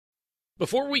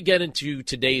Before we get into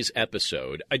today's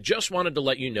episode, I just wanted to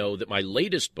let you know that my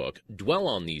latest book, Dwell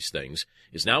on These Things,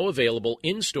 is now available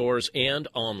in stores and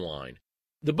online.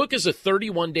 The book is a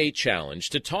 31-day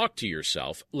challenge to talk to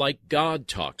yourself like God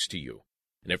talks to you.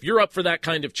 And if you're up for that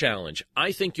kind of challenge,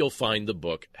 I think you'll find the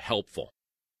book helpful.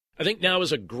 I think now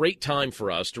is a great time for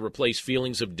us to replace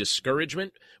feelings of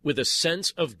discouragement with a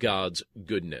sense of God's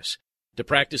goodness, to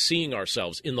practice seeing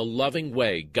ourselves in the loving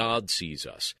way God sees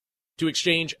us, to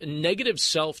exchange negative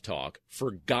self-talk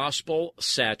for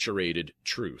gospel-saturated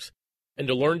truth, and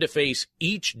to learn to face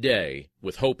each day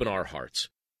with hope in our hearts.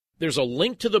 There's a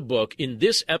link to the book in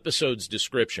this episode's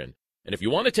description, and if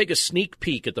you want to take a sneak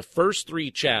peek at the first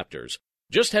 3 chapters,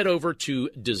 just head over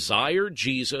to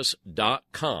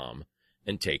desirejesus.com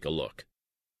and take a look.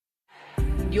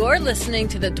 You're listening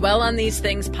to the Dwell on These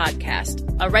Things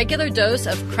podcast, a regular dose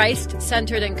of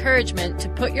Christ-centered encouragement to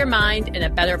put your mind in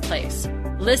a better place.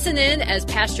 Listen in as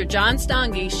Pastor John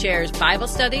Stange shares Bible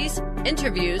studies,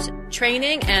 interviews,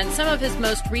 training, and some of his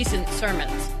most recent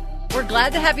sermons. We're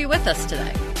glad to have you with us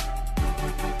today.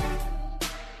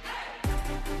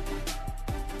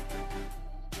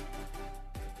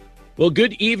 Well,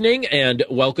 good evening and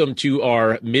welcome to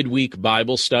our midweek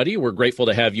Bible study. We're grateful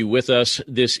to have you with us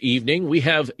this evening. We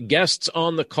have guests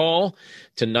on the call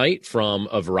tonight from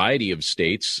a variety of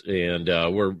states, and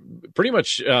we're pretty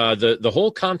much the whole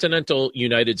continental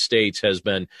United States has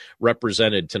been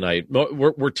represented tonight.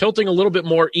 We're tilting a little bit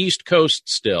more East Coast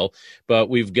still, but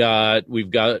we've got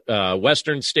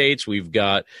Western states, we've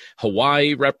got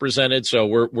Hawaii represented, so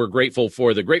we're grateful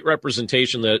for the great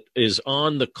representation that is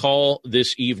on the call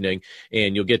this evening,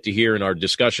 and you'll get to hear in our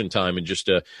discussion time in just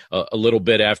a little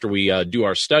bit after we do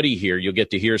our study here. You'll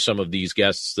get to hear some of these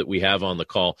guests that we have on the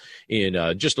call in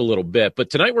just a little bit. But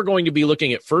tonight we're going to be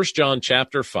looking at 1 John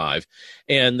chapter 5,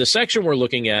 and the section we're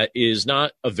looking at is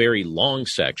not a very long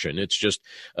section. It's just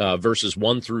verses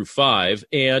 1 through 5.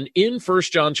 And in 1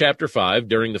 John chapter 5,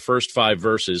 during the first 5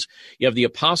 verses, you have the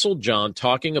Apostle John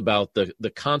talking about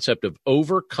the concept of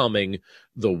overcoming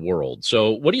the world.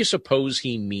 So what do you suppose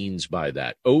he means by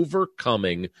that?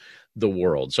 Overcoming the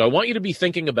world. So I want you to be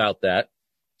thinking about that.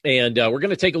 And we're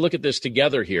going to take a look at this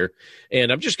together here.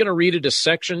 And I'm just going to read it a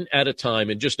section at a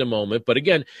time in just a moment. But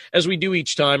again, as we do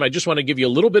each time, I just want to give you a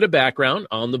little bit of background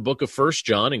on the book of 1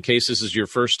 John in case this is your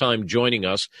first time joining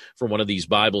us for one of these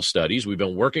Bible studies. We've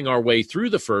been working our way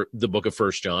through the book of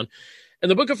 1 John.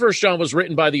 And the book of 1 John was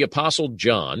written by the Apostle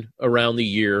John around the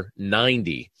year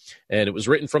 90. And it was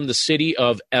written from the city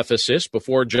of Ephesus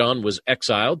before John was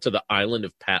exiled to the island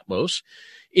of Patmos.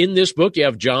 In this book, you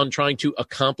have John trying to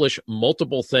accomplish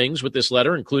multiple things with this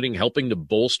letter, including helping to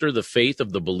bolster the faith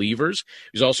of the believers.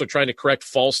 He's also trying to correct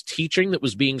false teaching that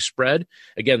was being spread.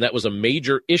 Again, that was a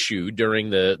major issue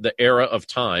during the era of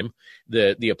time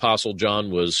that the Apostle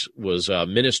John was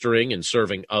ministering and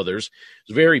serving others.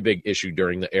 It was a very big issue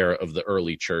during the era of the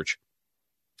early church.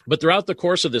 But throughout the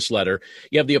course of this letter,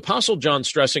 you have the Apostle John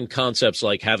stressing concepts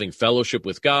like having fellowship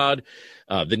with God,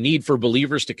 the need for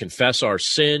believers to confess our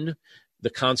sin, the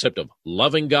concept of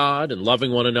loving God and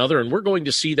loving one another. And we're going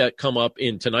to see that come up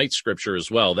in tonight's scripture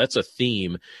as well. That's a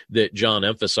theme that John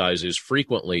emphasizes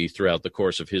frequently throughout the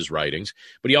course of his writings.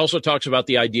 But he also talks about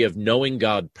the idea of knowing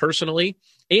God personally,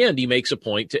 and he makes a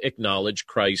point to acknowledge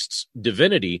Christ's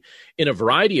divinity in a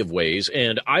variety of ways.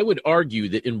 And I would argue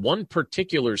that in one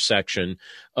particular section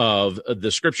of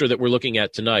the scripture that we're looking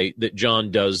at tonight, that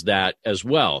John does that as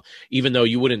well, even though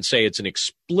you wouldn't say it's an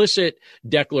explicit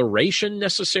declaration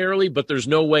necessarily, but there's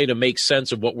no way to make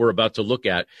sense of what we're about to look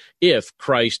at if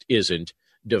Christ isn't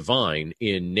divine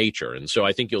in nature. And so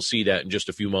I think you'll see that in just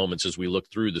a few moments as we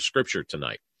look through the scripture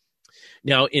tonight.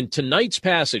 Now, in tonight's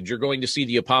passage, you're going to see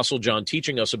the Apostle John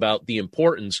teaching us about the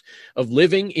importance of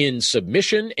living in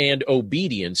submission and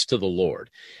obedience to the Lord,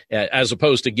 as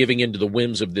opposed to giving into the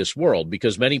whims of this world,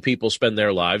 because many people spend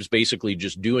their lives basically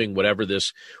just doing whatever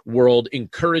this world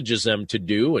encourages them to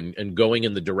do and going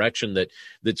in the direction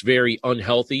that's very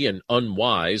unhealthy and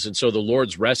unwise. And so the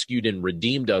Lord's rescued and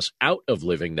redeemed us out of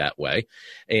living that way.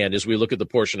 And as we look at the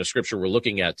portion of Scripture we're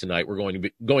looking at tonight, we're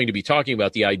going to be talking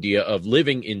about the idea of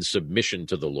living in submission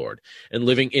to the Lord and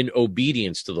living in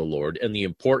obedience to the Lord and the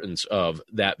importance of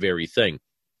that very thing.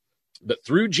 But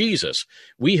through Jesus,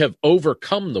 we have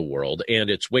overcome the world and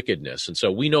its wickedness. And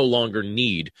so we no longer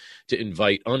need to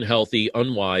invite unhealthy,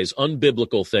 unwise,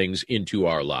 unbiblical things into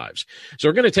our lives. So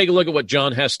we're going to take a look at what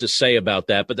John has to say about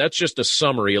that, but that's just a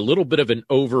summary, a little bit of an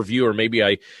overview, or maybe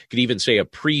I could even say a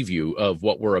preview of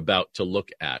what we're about to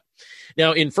look at.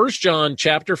 Now, in 1 John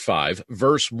chapter 5,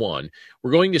 verse 1,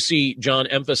 we're going to see John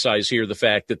emphasize here the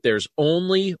fact that there's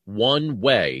only one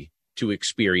way to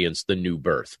experience the new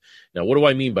birth. Now, what do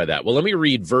I mean by that? Well, let me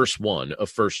read verse 1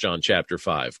 of 1 John chapter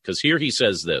 5, because here he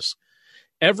says this: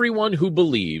 everyone who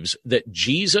believes that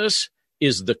Jesus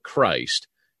is the Christ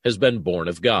has been born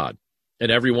of God,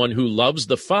 and everyone who loves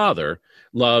the Father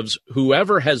loves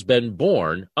whoever has been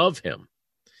born of him.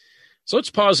 So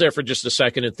let's pause there for just a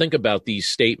second and think about these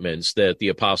statements that the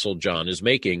Apostle John is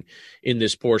making in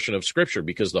this portion of Scripture,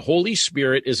 because the Holy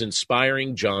Spirit is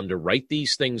inspiring John to write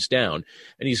these things down,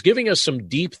 and he's giving us some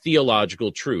deep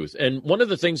theological truth. And one of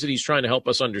the things that he's trying to help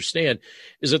us understand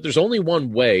is that there's only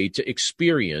one way to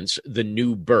experience the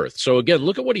new birth. So again,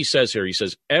 look at what he says here. He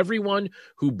says, everyone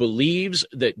who believes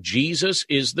that Jesus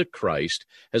is the Christ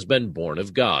has been born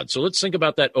of God. So let's think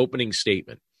about that opening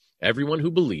statement. Everyone who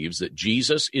believes that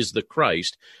Jesus is the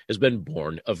Christ has been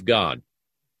born of God.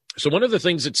 So one of the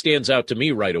things that stands out to me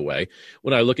right away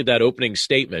when I look at that opening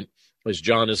statement, as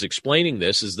John is explaining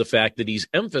this, is the fact that he's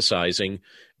emphasizing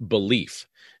belief.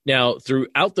 Now,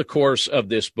 throughout the course of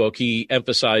this book, he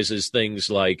emphasizes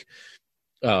things like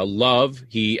love.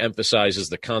 He emphasizes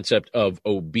the concept of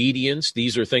obedience.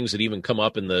 These are things that even come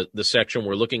up in the section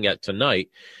we're looking at tonight.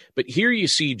 But here you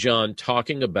see John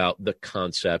talking about the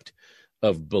concept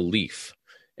of belief.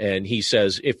 And he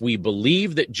says, if we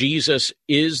believe that Jesus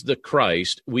is the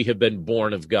Christ, we have been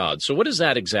born of God. So what does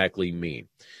that exactly mean?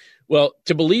 Well,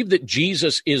 to believe that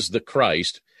Jesus is the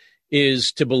Christ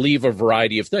is to believe a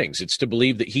variety of things. It's to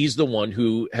believe that he's the one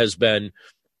who has been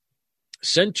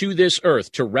sent to this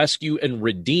earth to rescue and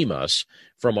redeem us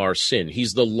from our sin.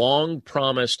 He's the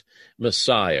long-promised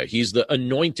Messiah. He's the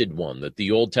anointed one that the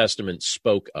Old Testament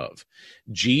spoke of.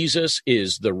 Jesus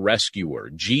is the rescuer.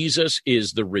 Jesus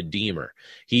is the redeemer.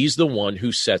 He's the one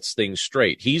who sets things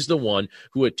straight. He's the one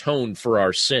who atoned for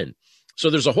our sin.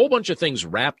 So there's a whole bunch of things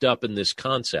wrapped up in this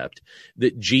concept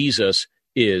that Jesus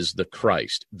is the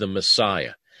Christ, the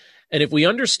Messiah. And if we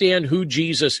understand who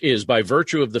Jesus is by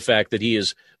virtue of the fact that he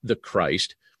is the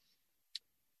Christ,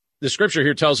 the scripture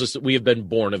here tells us that we have been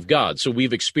born of God. So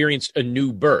we've experienced a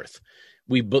new birth.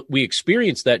 We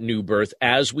experience that new birth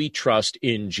as we trust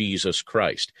in Jesus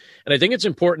Christ. And I think it's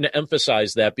important to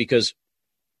emphasize that, because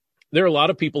there are a lot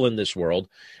of people in this world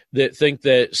that think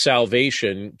that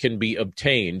salvation can be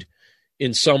obtained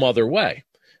in some other way.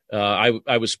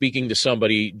 I was speaking to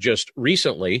somebody just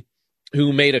recently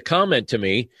who made a comment to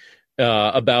me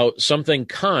about something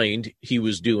kind he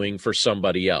was doing for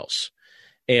somebody else.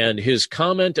 And his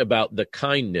comment about the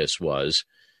kindness was,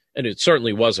 and it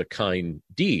certainly was a kind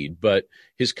deed, but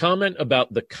his comment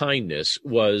about the kindness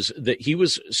was that he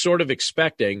was sort of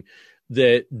expecting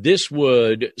that this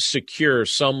would secure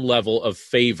some level of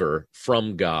favor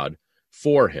from God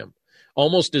for him,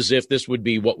 almost as if this would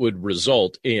be what would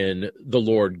result in the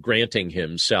Lord granting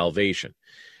him salvation.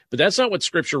 But that's not what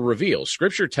Scripture reveals.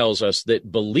 Scripture tells us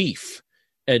that belief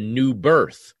and new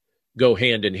birth go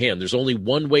hand in hand. There's only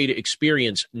one way to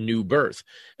experience new birth,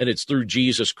 and it's through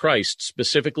Jesus Christ,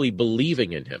 specifically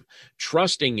believing in him,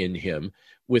 trusting in him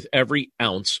with every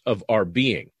ounce of our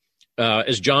being.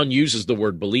 As John uses the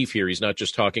word belief here, he's not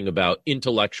just talking about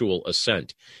intellectual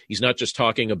assent. He's not just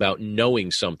talking about knowing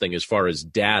something as far as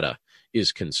data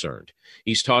is concerned.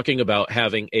 He's talking about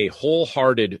having a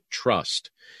wholehearted trust.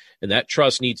 And that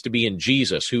trust needs to be in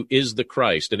Jesus, who is the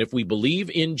Christ. And if we believe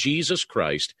in Jesus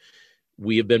Christ,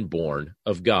 we have been born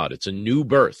of God. It's a new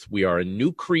birth. We are a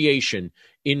new creation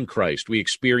in Christ. We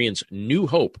experience new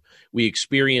hope. We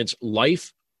experience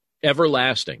life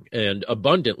everlasting and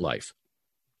abundant life.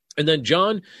 And then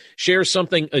John shares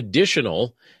something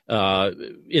additional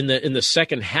in the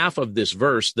second half of this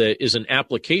verse that is an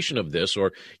application of this,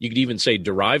 or you could even say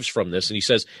derives from this. And he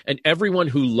says, and everyone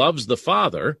who loves the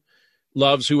Father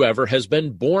loves whoever has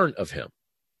been born of him.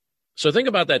 So think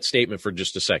about that statement for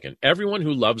just a second. Everyone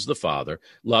who loves the Father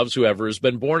loves whoever has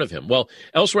been born of him. Well,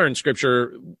 elsewhere in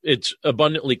Scripture, it's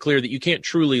abundantly clear that you can't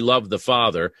truly love the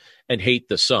Father and hate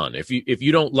the Son. If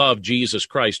you don't love Jesus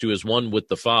Christ, who is one with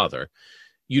the Father,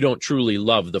 you don't truly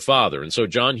love the Father. And so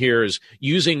John here is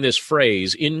using this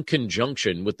phrase in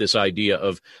conjunction with this idea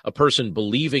of a person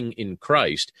believing in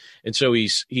Christ. And so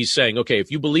he's saying, okay, if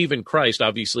you believe in Christ,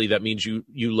 obviously that means you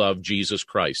love Jesus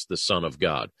Christ, the Son of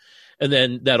God. And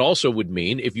then that also would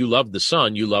mean if you love the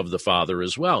Son, you love the Father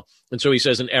as well. And so he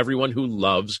says, and everyone who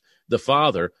loves the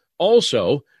Father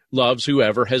also loves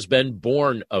whoever has been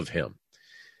born of him.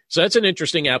 So that's an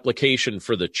interesting application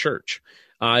for the church.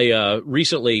 I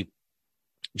recently,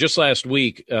 just last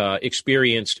week,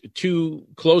 experienced two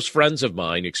close friends of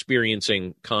mine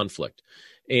experiencing conflict.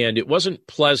 And it wasn't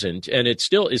pleasant, and it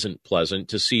still isn't pleasant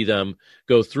to see them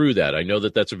go through that. I know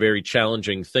that that's a very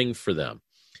challenging thing for them.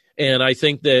 And I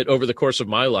think that over the course of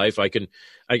my life, I can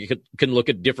look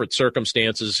at different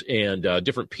circumstances and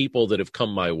different people that have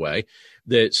come my way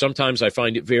that sometimes I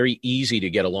find it very easy to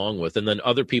get along with. And then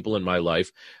other people in my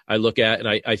life I look at and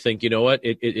I think, you know what,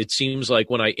 it seems like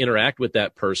when I interact with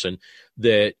that person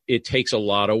that it takes a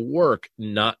lot of work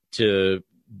not to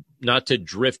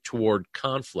drift toward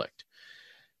conflict.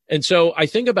 And so I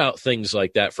think about things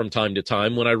like that from time to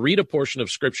time when I read a portion of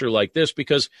scripture like this,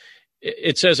 because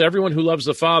it says everyone who loves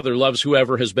the Father loves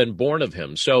whoever has been born of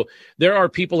him. So there are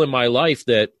people in my life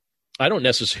that I don't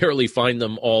necessarily find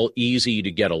them all easy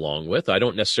to get along with. I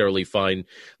don't necessarily find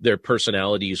their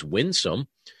personalities winsome.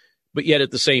 But yet at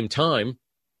the same time,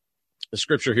 the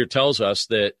scripture here tells us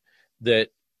that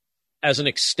as an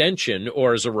extension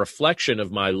or as a reflection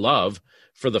of my love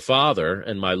for the Father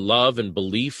and my love and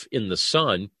belief in the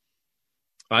Son,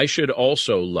 I should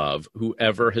also love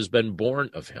whoever has been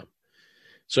born of him.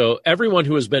 So everyone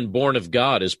who has been born of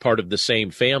God is part of the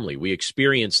same family. We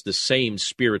experience the same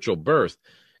spiritual birth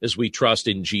as we trust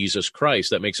in Jesus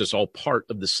Christ. That makes us all part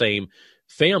of the same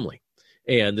family.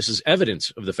 And this is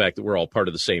evidence of the fact that we're all part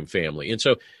of the same family. And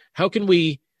so how can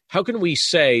we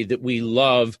say that we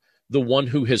love the one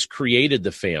who has created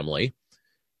the family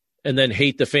and then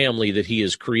hate the family that he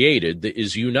has created that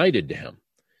is united to him?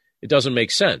 It doesn't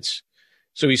make sense.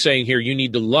 So he's saying here, you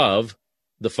need to love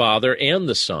the Father and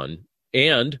the Son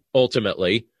and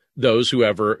ultimately those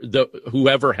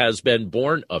whoever has been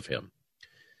born of him.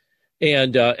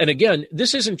 And again,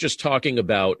 this isn't just talking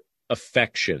about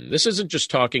affection. This isn't just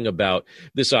talking about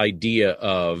this idea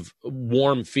of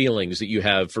warm feelings that you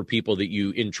have for people that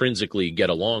you intrinsically get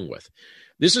along with.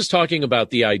 This is talking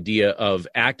about the idea of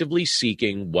actively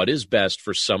seeking what is best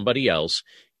for somebody else,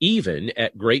 even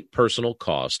at great personal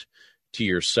cost to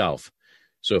yourself.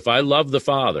 So if I love the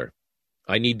Father,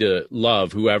 I need to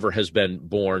love whoever has been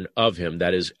born of him.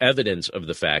 That is evidence of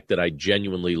the fact that I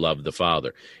genuinely love the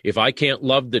Father. If I can't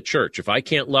love the church, if I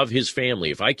can't love his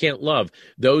family, if I can't love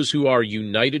those who are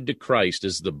united to Christ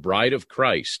as the bride of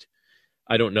Christ,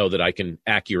 I don't know that I can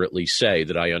accurately say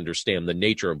that I understand the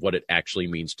nature of what it actually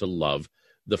means to love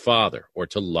the Father or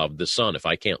to love the Son, if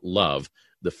I can't love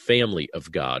the family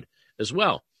of God as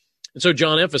well. And so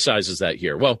John emphasizes that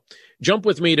here. Well, jump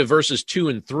with me to verses 2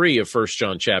 and 3 of 1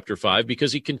 John chapter 5,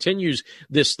 because he continues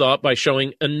this thought by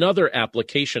showing another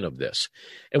application of this.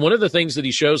 And one of the things that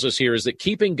he shows us here is that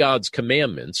keeping God's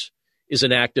commandments is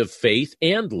an act of faith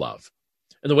and love.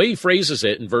 And the way he phrases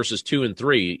it in verses 2 and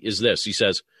 3 is this. He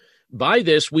says, by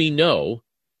this we know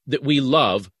that we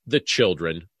love the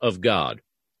children of God,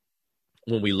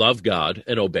 when we love God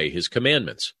and obey his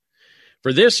commandments.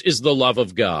 For this is the love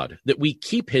of God, that we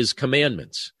keep his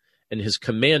commandments, and his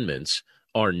commandments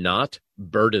are not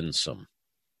burdensome.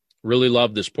 Really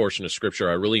love this portion of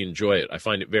scripture. I really enjoy it. I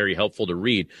find it very helpful to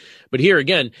read. But here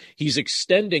again, he's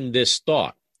extending this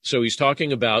thought. So he's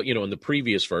talking about, in the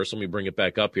previous verse, let me bring it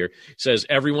back up here. It says,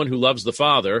 everyone who loves the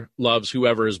Father loves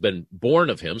whoever has been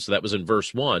born of him. So that was in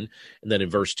verse 1. And then in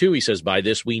verse 2, he says, by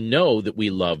this we know that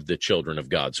we love the children of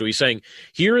God. So he's saying,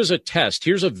 here is a test.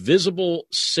 Here's a visible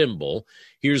symbol.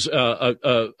 Here's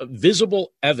a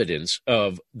visible evidence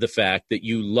of the fact that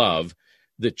you love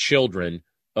the children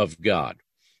of God.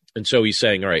 And so he's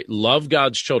saying, all right, love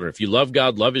God's children. If you love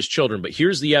God, love his children. But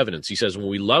here's the evidence. He says, when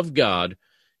we love God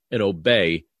and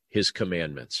obey his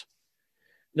commandments.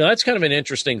 Now, that's kind of an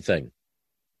interesting thing,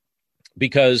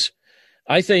 because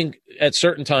I think at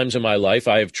certain times in my life,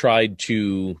 I have tried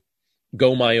to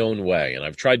go my own way, and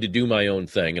I've tried to do my own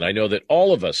thing, and I know that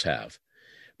all of us have.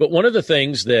 But one of the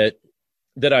things that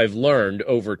I've learned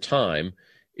over time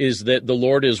is that the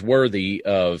Lord is worthy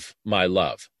of my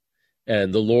love,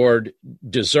 and the Lord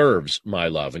deserves my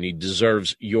love, and he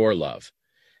deserves your love.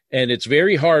 And it's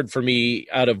very hard for me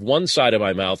out of one side of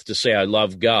my mouth to say I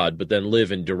love God, but then live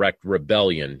in direct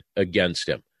rebellion against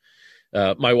him.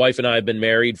 My wife and I have been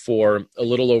married for a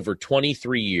little over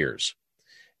 23 years.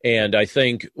 And I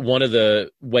think one of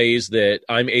the ways that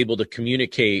I'm able to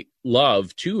communicate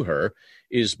love to her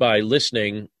is by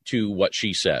listening to what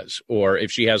she says, or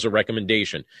if she has a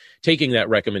recommendation, taking that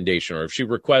recommendation, or if she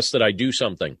requests that I do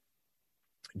something,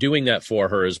 doing that for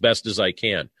her as best as I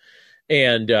can.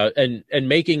 And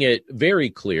making it very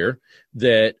clear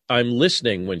that I'm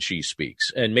listening when she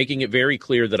speaks, and making it very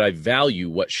clear that I value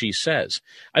what she says.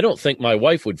 I don't think my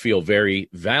wife would feel very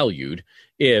valued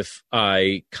if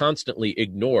I constantly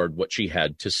ignored what she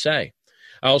had to say.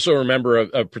 I also remember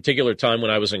a particular time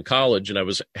when I was in college, and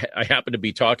I happened to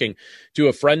be talking to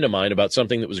a friend of mine about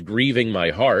something that was grieving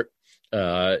my heart.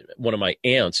 One of my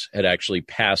aunts had actually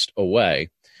passed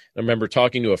away. I remember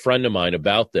talking to a friend of mine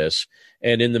about this,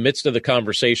 and in the midst of the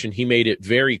conversation, he made it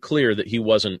very clear that he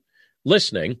wasn't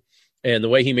listening. And the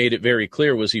way he made it very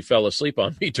clear was he fell asleep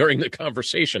on me during the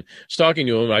conversation. I was talking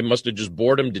to him. I must have just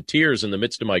bored him to tears in the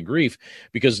midst of my grief,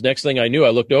 because next thing I knew,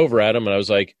 I looked over at him and I was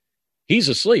like, he's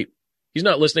asleep. He's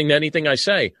not listening to anything I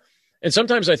say. And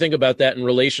sometimes I think about that in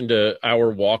relation to our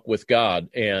walk with God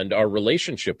and our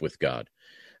relationship with God.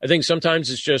 I think sometimes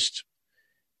it's just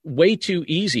way too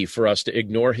easy for us to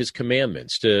ignore his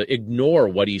commandments, to ignore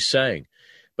what he's saying.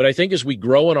 But I think as we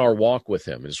grow in our walk with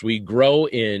him, as we grow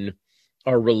in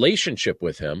our relationship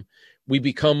with him, we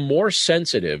become more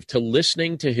sensitive to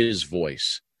listening to his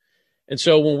voice. And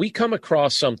so when we come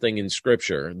across something in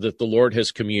Scripture that the Lord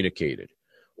has communicated,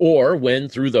 or when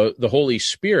through the Holy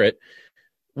Spirit,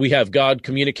 we have God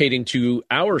communicating to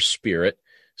our spirit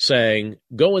saying,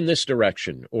 go in this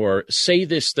direction, or say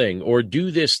this thing, or do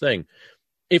this thing.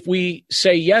 If we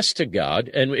say yes to God,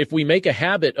 and if we make a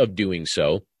habit of doing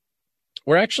so,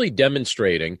 we're actually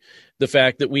demonstrating the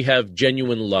fact that we have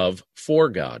genuine love for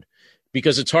God.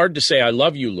 Because it's hard to say, I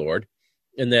love you, Lord,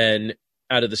 and then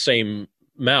out of the same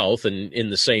mouth and in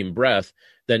the same breath,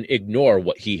 then ignore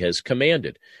what he has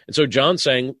commanded. And so John's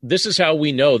saying, this is how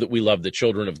we know that we love the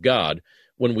children of God,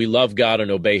 when we love God and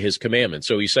obey his commandments.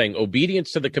 So he's saying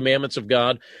obedience to the commandments of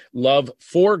God, love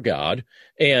for God,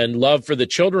 and love for the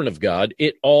children of God,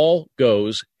 it all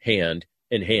goes hand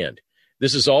in hand.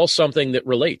 This is all something that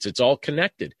relates. It's all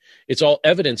connected. It's all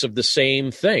evidence of the same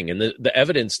thing. And the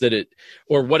evidence that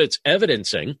what it's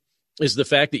evidencing is the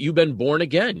fact that you've been born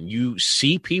again. You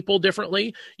see people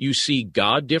differently, you see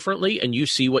God differently, and you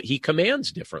see what he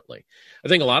commands differently. I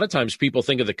think a lot of times people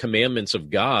think of the commandments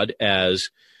of God as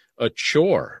a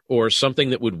chore or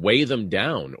something that would weigh them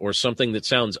down or something that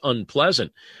sounds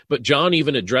unpleasant. But John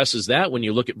even addresses that when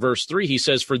you look at verse 3. He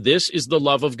says, for this is the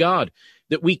love of God,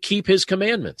 that we keep his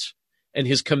commandments. And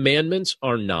his commandments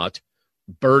are not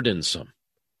burdensome.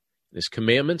 His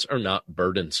commandments are not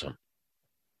burdensome.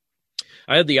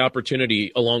 I had the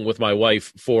opportunity, along with my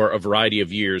wife, for a variety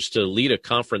of years to lead a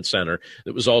conference center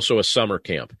that was also a summer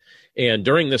camp. And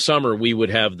during the summer, we would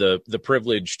have the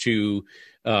privilege to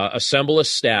assemble a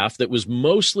staff that was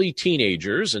mostly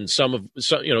teenagers and some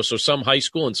high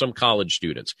school and some college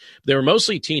students. They were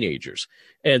mostly teenagers,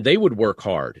 and they would work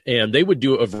hard, and they would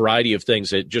do a variety of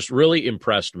things that just really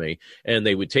impressed me. And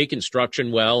they would take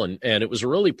instruction well, and it was a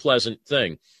really pleasant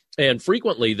thing. And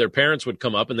frequently their parents would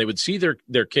come up and they would see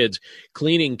their kids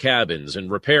cleaning cabins and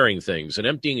repairing things and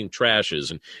emptying trashes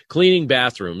and cleaning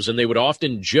bathrooms. And they would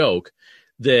often joke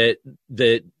that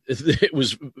it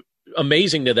was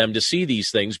amazing to them to see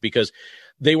these things because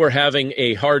they were having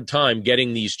a hard time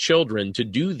getting these children to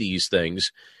do these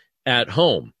things at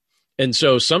home. And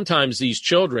so sometimes these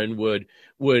children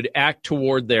would act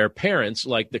toward their parents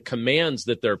like the commands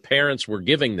that their parents were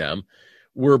giving them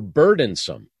were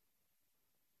burdensome.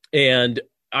 And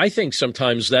I think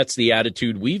sometimes that's the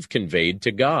attitude we've conveyed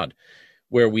to God,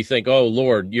 where we think, oh,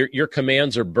 Lord, your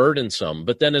commands are burdensome.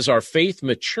 But then as our faith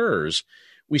matures,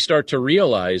 we start to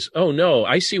realize, oh, no,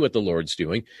 I see what the Lord's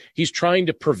doing. He's trying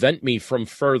to prevent me from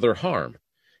further harm.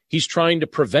 He's trying to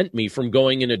prevent me from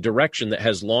going in a direction that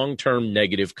has long-term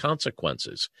negative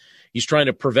consequences. He's trying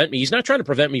to prevent me. He's not trying to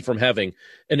prevent me from having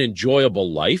an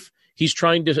enjoyable life. He's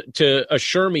trying to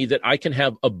assure me that I can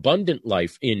have abundant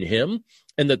life in him,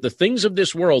 and that the things of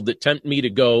this world that tempt me to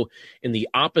go in the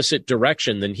opposite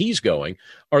direction than he's going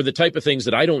are the type of things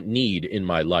that I don't need in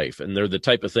my life. And they're the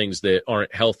type of things that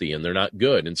aren't healthy and they're not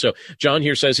good. And so John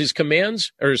here says his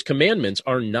commandments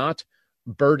are not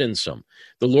burdensome.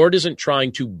 The Lord isn't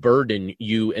trying to burden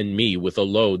you and me with a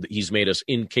load that he's made us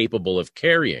incapable of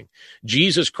carrying.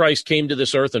 Jesus Christ came to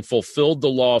this earth and fulfilled the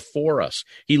law for us.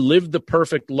 He lived the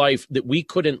perfect life that we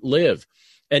couldn't live.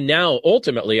 And now,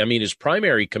 ultimately, his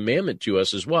primary commandment to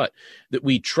us is what? That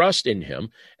we trust in him.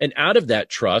 And out of that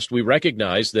trust, we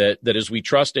recognize that as we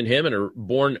trust in him and are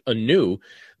born anew,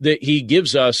 that he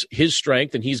gives us his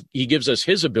strength and he gives us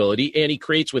his ability, and he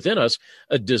creates within us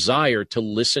a desire to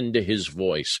listen to his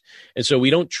voice. And so we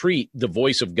don't treat the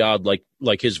voice of God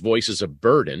like his voice is a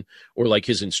burden or like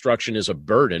his instruction is a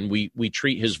burden. We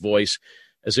treat his voice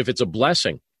as if it's a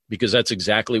blessing, because that's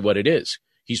exactly what it is.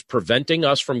 He's preventing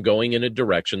us from going in a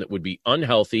direction that would be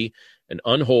unhealthy and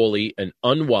unholy and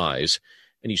unwise.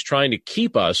 And he's trying to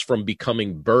keep us from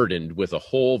becoming burdened with a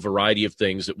whole variety of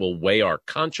things that will weigh our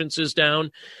consciences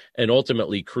down and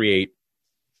ultimately create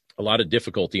a lot of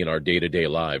difficulty in our day-to-day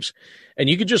lives. And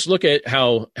you could just look at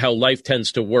how life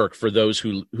tends to work for those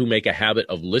who make a habit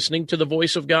of listening to the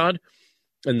voice of God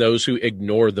and those who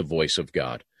ignore the voice of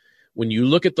God. When you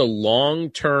look at the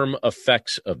long-term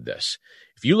effects of this,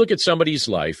 if you look at somebody's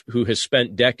life who has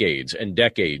spent decades and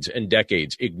decades and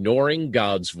decades ignoring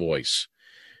God's voice,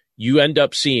 you end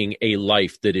up seeing a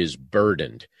life that is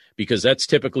burdened because that's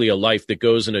typically a life that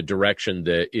goes in a direction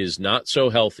that is not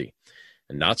so healthy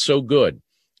and not so good.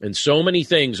 And so many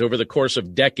things over the course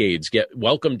of decades get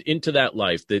welcomed into that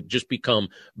life that just become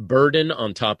burden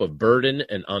on top of burden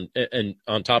and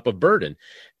on top of burden.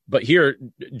 But here,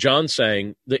 John's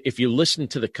saying that if you listen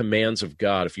to the commands of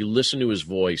God, if you listen to his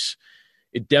voice,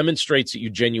 it demonstrates that you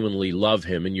genuinely love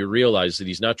him, and you realize that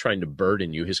he's not trying to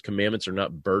burden you. His commandments are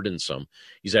not burdensome.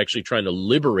 He's actually trying to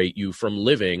liberate you from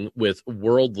living with a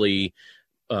worldly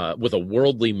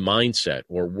mindset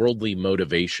or worldly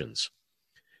motivations.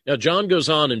 Now, John goes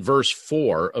on in verse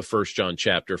 4 of 1 John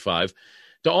chapter 5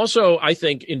 to also, I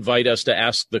think, invite us to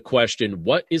ask the question,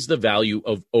 what is the value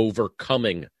of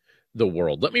overcoming the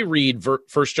world? Let me read 1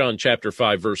 John chapter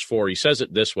 5, verse 4. He says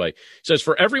it this way. He says,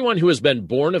 "For everyone who has been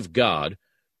born of God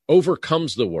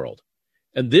overcomes the world.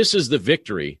 And this is the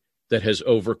victory that has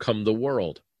overcome the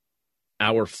world,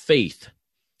 our faith."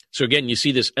 So again, you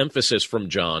see this emphasis from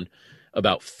John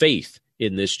about faith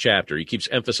in this chapter. He keeps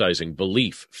emphasizing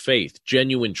belief, faith,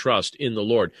 genuine trust in the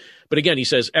Lord. But again, he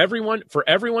says, for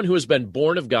everyone who has been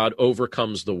born of God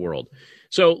overcomes the world.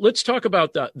 So let's talk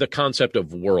about the concept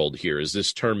of world here as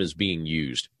this term is being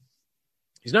used.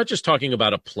 He's not just talking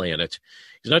about a planet.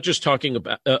 He's not just talking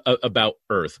about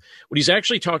Earth. What he's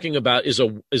actually talking about is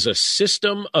a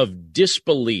system of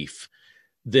disbelief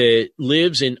that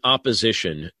lives in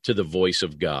opposition to the voice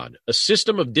of God, a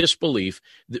system of disbelief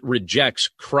that rejects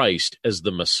Christ as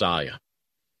the Messiah.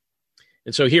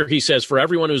 And so here he says, for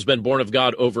everyone who's been born of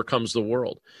God overcomes the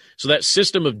world. So that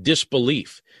system of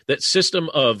disbelief, that system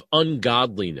of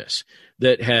ungodliness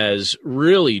that has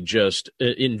really just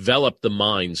enveloped the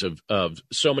minds of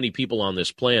so many people on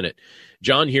this planet,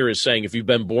 John here is saying, if you've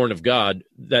been born of God,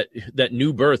 that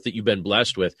new birth that you've been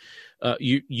blessed with,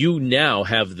 you now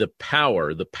have the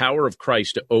power of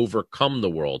Christ to overcome the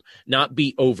world, not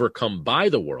be overcome by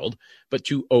the world, but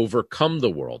to overcome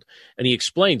the world. And he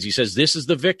explains, he says, this is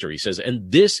the victory. He says,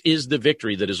 and this is the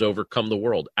victory that has overcome the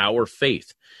world, our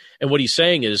faith. And what he's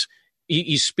saying is,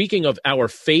 he's speaking of our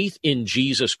faith in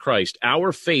Jesus Christ,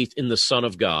 our faith in the Son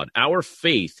of God, our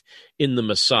faith in the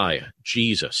Messiah,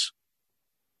 Jesus.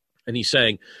 And he's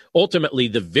saying, ultimately,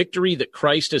 the victory that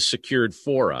Christ has secured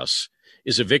for us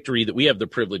is a victory that we have the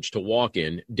privilege to walk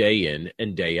in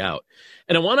and day out.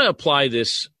 And I want to apply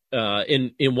this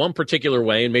in one particular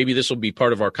way, and maybe this will be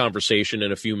part of our conversation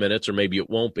in a few minutes, or maybe it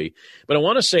won't be. But I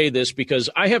want to say this because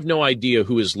I have no idea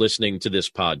who is listening to this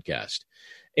podcast.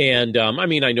 And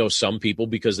I know some people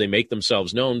because they make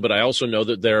themselves known, but I also know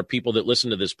that there are people that listen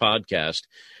to this podcast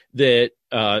that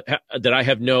I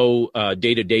have no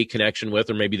day-to-day connection with,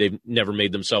 or maybe they've never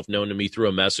made themselves known to me through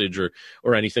a message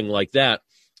or anything like that.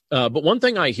 But one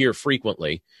thing I hear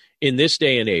frequently in this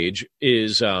day and age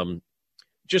is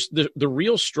just the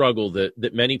real struggle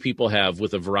that many people have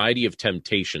with a variety of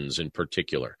temptations in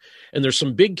particular. And there's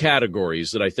some big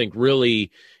categories that I think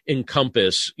really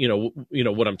encompass,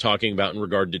 what I'm talking about in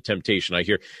regard to temptation. I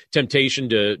hear temptation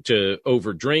to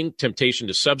overdrink, temptation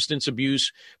to substance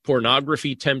abuse,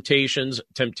 pornography temptations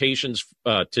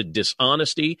to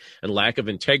dishonesty and lack of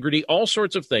integrity, all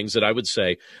sorts of things that I would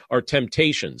say are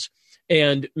temptations.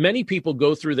 And many people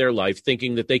go through their life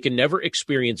thinking that they can never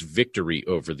experience victory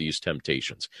over these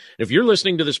temptations. If you're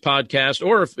listening to this podcast,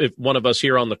 or if one of us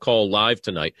here on the call live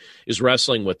tonight is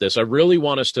wrestling with this, I really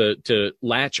want us to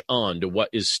latch on to what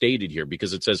is stated here,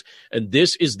 because it says, and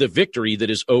this is the victory that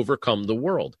has overcome the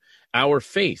world, our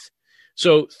faith.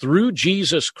 So through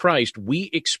Jesus Christ, we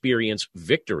experience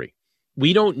victory.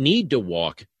 We don't need to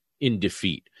walk in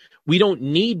defeat. We don't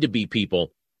need to be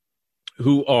people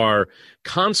who are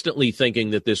constantly thinking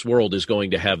that this world is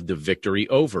going to have the victory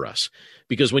over us.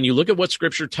 Because when you look at what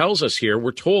Scripture tells us here,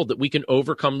 we're told that we can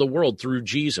overcome the world through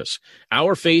Jesus.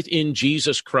 Our faith in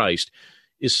Jesus Christ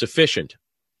is sufficient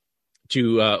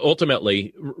to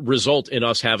ultimately result in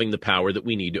us having the power that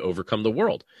we need to overcome the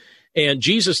world. And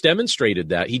Jesus demonstrated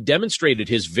that. He demonstrated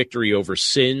his victory over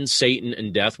sin, Satan,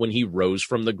 and death when he rose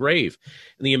from the grave.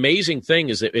 And the amazing thing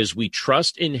is that as we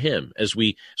trust in him, as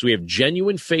we have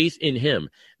genuine faith in him,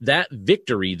 that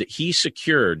victory that he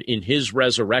secured in his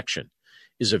resurrection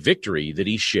is a victory that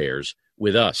he shares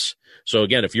with us. So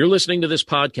again, if you're listening to this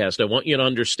podcast, I want you to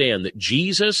understand that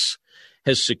Jesus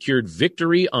has secured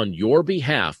victory on your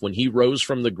behalf when he rose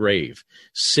from the grave.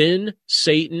 Sin,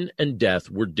 Satan, and death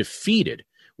were defeated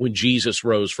when Jesus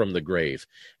rose from the grave.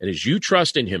 And as you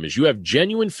trust in him, as you have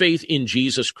genuine faith in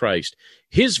Jesus Christ,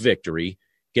 his victory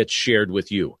gets shared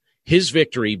with you. His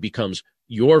victory becomes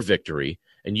your victory,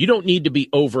 and you don't need to be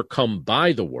overcome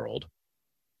by the world.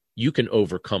 you can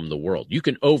overcome the world. You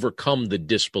can overcome the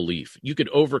disbelief. You can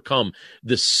overcome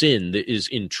the sin that is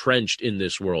entrenched in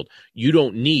this world. You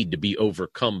don't need to be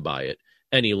overcome by it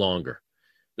any longer.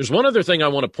 There's one other thing I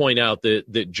want to point out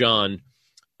that John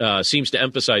seems to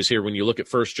emphasize here when you look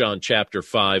at 1 John chapter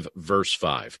 5, verse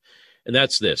 5. And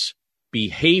that's this: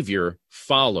 behavior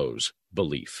follows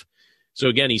belief. So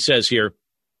again, he says here,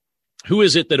 who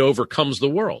is it that overcomes the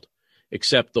world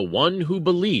except the one who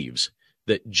believes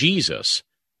that Jesus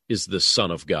is the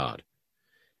Son of God?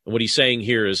 And what he's saying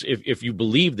here is if you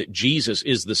believe that Jesus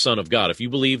is the Son of God, if you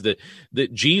believe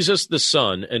that Jesus the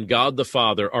Son and God the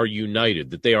Father are united,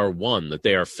 that they are one, that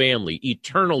they are family,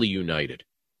 eternally united,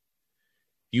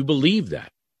 you believe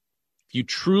that. If you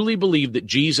truly believe that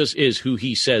Jesus is who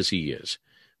he says he is,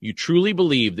 you truly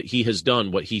believe that he has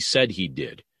done what he said he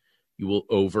did, you will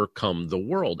overcome the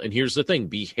world. And here's the thing: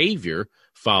 behavior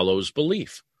follows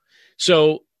belief.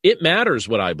 So it matters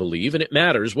what I believe, and it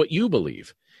matters what you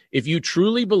believe. If you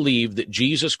truly believe that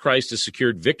Jesus Christ has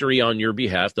secured victory on your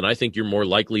behalf, then I think you're more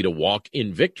likely to walk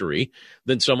in victory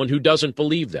than someone who doesn't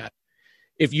believe that.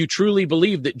 If you truly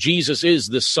believe that Jesus is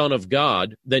the Son of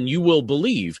God, then you will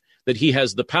believe that he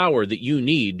has the power that you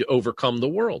need to overcome the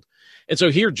world. And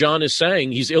so here John is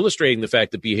saying, he's illustrating the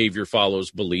fact that behavior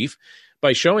follows belief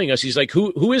by showing us, he's like,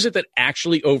 who is it that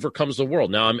actually overcomes the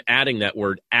world? Now, I'm adding that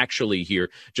word actually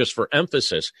here just for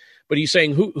emphasis, but he's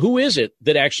saying, who is it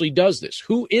that actually does this?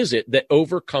 Who is it that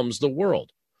overcomes the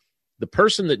world? The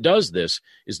person that does this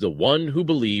is the one who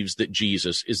believes that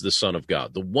Jesus is the Son of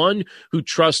God, the one who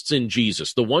trusts in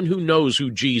Jesus, the one who knows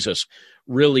who Jesus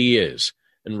really is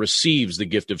and receives the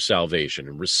gift of salvation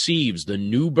and receives the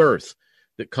new birth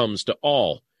that comes to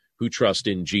all who trust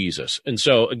in Jesus. And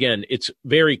so, again, it's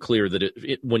very clear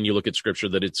that when you look at Scripture,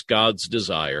 that it's God's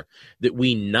desire that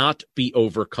we not be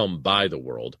overcome by the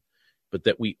world, but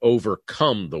that we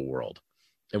overcome the world.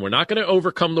 And we're not going to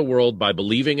overcome the world by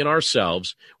believing in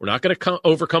ourselves. We're not going to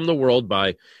overcome the world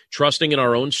by trusting in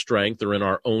our own strength or in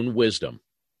our own wisdom.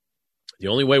 The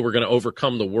only way we're going to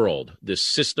overcome the world, this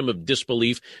system of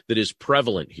disbelief that is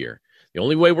prevalent here, the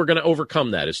only way we're going to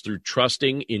overcome that is through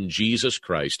trusting in Jesus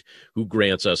Christ, who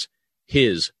grants us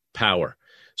his power.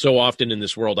 So often in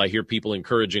this world, I hear people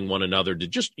encouraging one another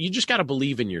to you just got to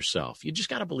believe in yourself. You just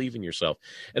got to believe in yourself.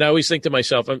 And I always think to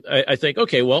myself, I think,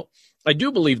 okay, well, I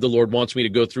do believe the Lord wants me to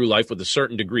go through life with a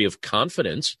certain degree of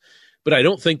confidence, but I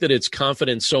don't think that it's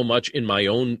confidence so much in my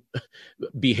own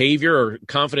behavior or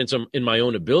confidence in my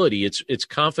own ability. It's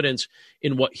confidence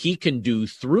in what he can do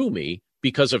through me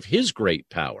because of his great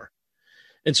power.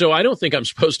 And so I don't think I'm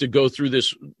supposed to go through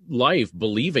this life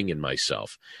believing in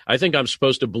myself. I think I'm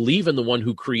supposed to believe in the one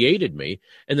who created me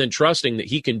and then trusting that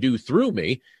he can do through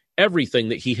me everything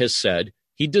that he has said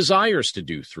he desires to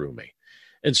do through me.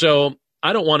 And so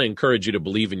I don't want to encourage you to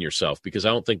believe in yourself because I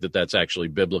don't think that that's actually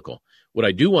biblical. What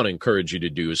I do want to encourage you to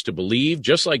do is to believe,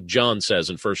 just like John says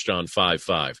in 1 John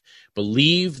 5:5,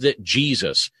 believe that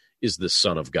Jesus is the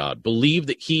Son of God. Believe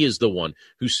that he is the one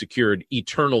who secured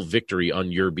eternal victory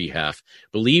on your behalf.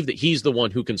 Believe that he's the one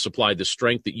who can supply the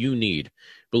strength that you need.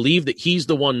 Believe that he's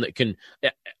the one that can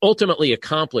ultimately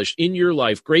accomplish in your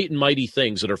life great and mighty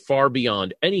things that are far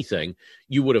beyond anything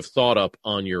you would have thought up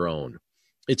on your own.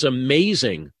 It's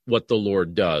amazing what the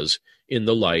Lord does in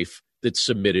the life that's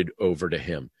submitted over to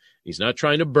him. He's not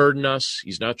trying to burden us.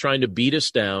 He's not trying to beat us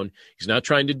down. He's not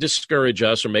trying to discourage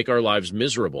us or make our lives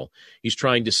miserable. He's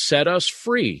trying to set us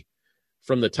free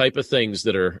from the type of things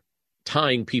that are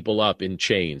tying people up in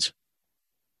chains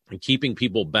and keeping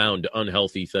people bound to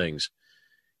unhealthy things.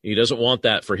 He doesn't want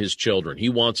that for his children. He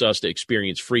wants us to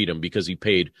experience freedom because he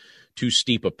paid too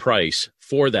steep a price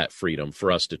for that freedom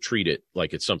for us to treat it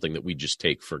like it's something that we just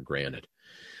take for granted.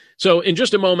 So in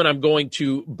just a moment, I'm going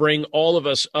to bring all of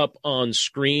us up on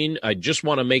screen. I just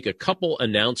want to make a couple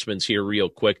announcements here real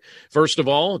quick. First of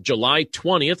all, July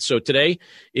 20th. So today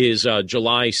is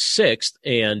July 6th.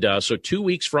 And so 2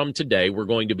 weeks from today, we're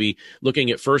going to be looking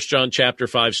at 1 John chapter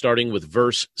 5, starting with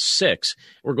verse 6.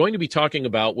 We're going to be talking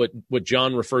about what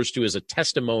John refers to as a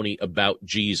testimony about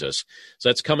Jesus. So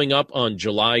that's coming up on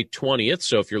July 20th.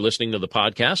 So if you're listening to the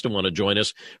podcast and want to join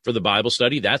us for the Bible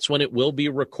study, that's when it will be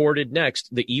recorded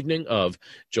next, the evening of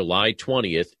July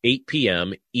 20th, 8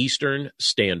 p.m. Eastern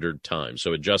Standard Time.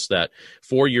 So adjust that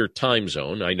for your time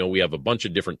zone. I know we have a bunch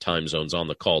of different time zones on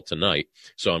the call tonight,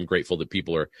 so I'm grateful that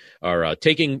people are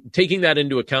taking that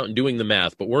into account and doing the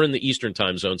math, but we're in the Eastern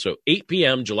time zone. So 8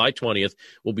 p.m. July 20th,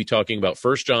 we'll be talking about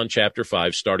 1 John chapter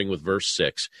 5, starting with verse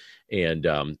 6. And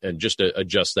just to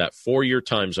adjust that for your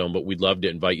time zone, but we'd love to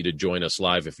invite you to join us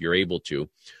live if you're able to.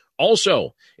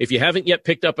 Also, if you haven't yet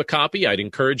picked up a copy, I'd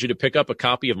encourage you to pick up a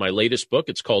copy of my latest book.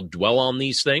 It's called Dwell on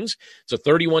These Things. It's a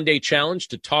 31-day challenge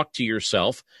to talk to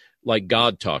yourself like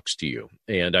God talks to you.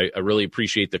 And I really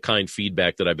appreciate the kind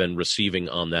feedback that I've been receiving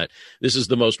on that. This is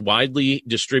the most widely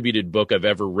distributed book I've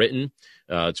ever written.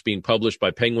 It's being published by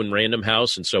Penguin Random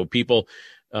House. And so people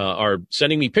are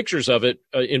sending me pictures of it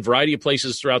in a variety of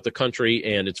places throughout the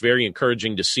country. And it's very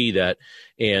encouraging to see that.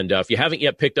 And if you haven't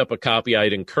yet picked up a copy,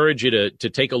 I'd encourage you to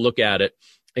take a look at it.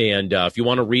 And if you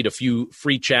want to read a few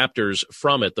free chapters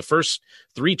from it, the first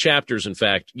 3 chapters, in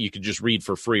fact, you could just read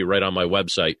for free right on my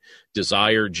website,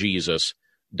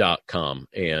 desirejesus.com.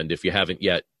 And if you haven't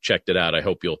yet checked it out, I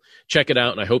hope you'll check it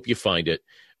out, and I hope you find it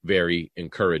very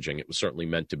encouraging. It was certainly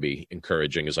meant to be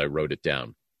encouraging as I wrote it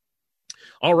down.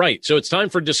 All right, so it's time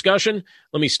for discussion.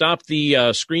 Let me stop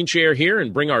the screen share here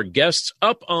and bring our guests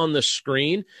up on the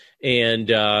screen. And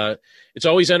it's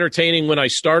always entertaining when I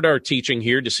start our teaching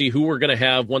here to see who we're going to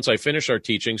have once I finish our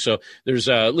teaching. So there's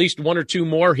at least 1 or 2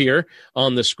 more here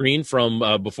on the screen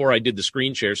from before I did the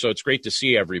screen share. So it's great to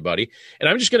see everybody. And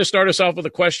I'm just going to start us off with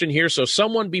a question here. So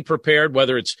someone be prepared,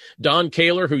 whether it's Don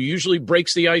Kaler, who usually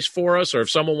breaks the ice for us, or if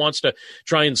someone wants to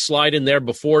try and slide in there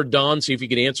before Don, see if you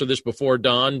can answer this before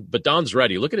Don. But Don's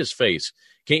ready. Look at his face.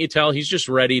 Can't you tell? He's just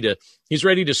ready to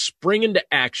spring into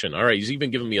action. All right. He's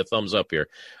even giving me a thumbs up here.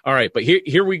 All right. But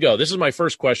here we go. This is my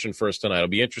first question for us tonight. I'll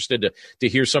be interested to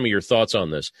hear some of your thoughts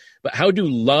on this. But how do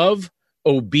love,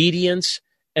 obedience,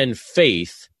 and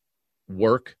faith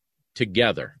work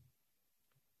together?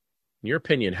 In your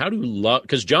opinion, how do love,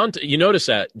 because John, you notice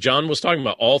that John was talking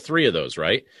about all 3 of those,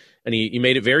 right? And he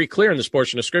made it very clear in this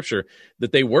portion of Scripture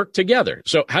that they work together.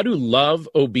 So how do love,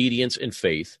 obedience, and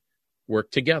faith work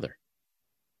together?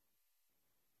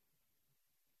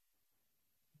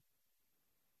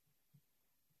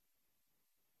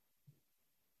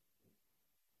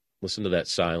 Listen to that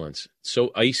silence. It's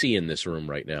so icy in this room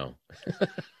right now.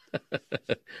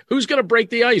 Who's going to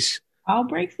break the ice? I'll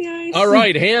break the ice. All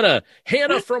right, Hannah.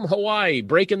 Hannah from Hawaii,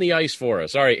 breaking the ice for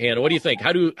us. All right, Hannah, what do you think?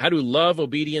 How do love,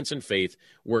 obedience, and faith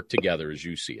work together as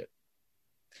you see it?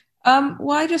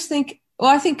 I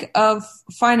think of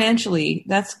financially.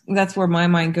 That's where my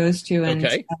mind goes to. And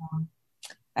okay.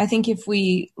 I think if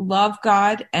we love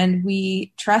God and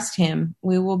we trust Him,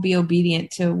 we will be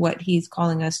obedient to what He's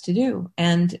calling us to do.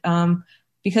 And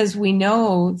because we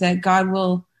know that God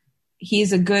will,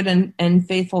 He's a good and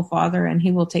faithful Father, and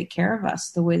He will take care of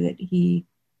us the way that He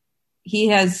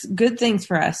has good things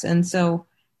for us. And so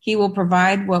He will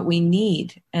provide what we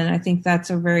need. And I think that's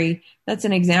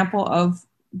an example of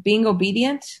being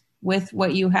obedient with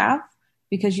what you have,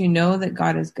 because you know that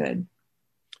God is good.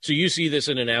 So you see this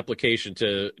in an application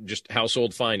to just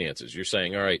household finances. You're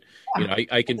saying, all right,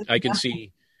 I can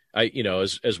see,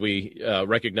 as we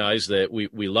recognize that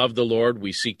we love the Lord,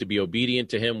 we seek to be obedient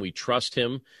to Him, we trust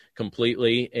Him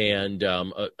completely, and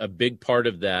a big part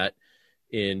of that,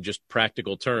 in just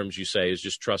practical terms, you say, is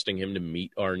just trusting Him to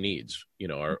meet our needs,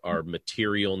 our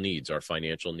material needs, our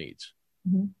financial needs.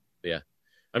 Mm-hmm. Yeah.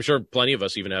 I'm sure plenty of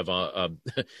us even have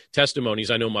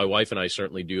testimonies. I know my wife and I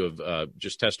certainly do, of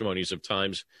just testimonies of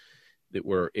times that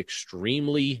were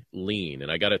extremely lean.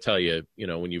 And I got to tell you,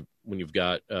 when you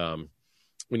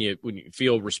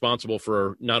feel responsible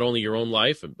for not only your own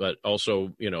life, but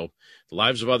also, the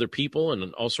lives of other people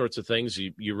and all sorts of things,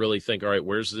 you really think, all right,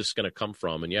 where's this going to come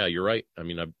from? And yeah, you're right. I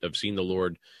mean, I've seen the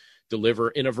Lord deliver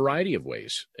in a variety of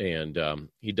ways, and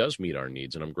He does meet our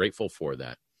needs, and I'm grateful for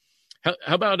that. How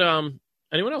about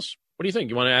anyone else? What do you think?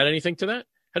 You want to add anything to that?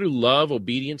 How do love,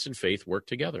 obedience, and faith work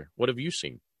together? What have you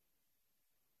seen?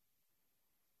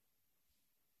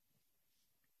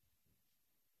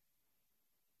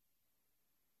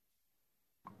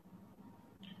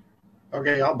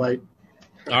 Okay, I'll bite.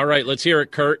 All right, let's hear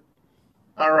it, Kurt.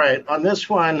 All right, on this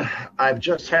one, I've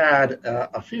just had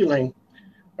a feeling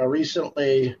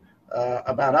recently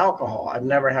about alcohol. I've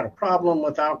never had a problem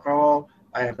with alcohol.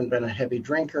 I haven't been a heavy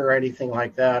drinker or anything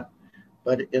like that.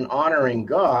 But in honoring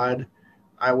God,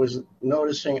 I was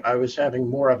noticing I was having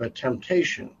more of a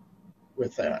temptation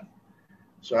with that.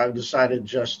 So I've decided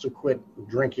just to quit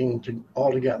drinking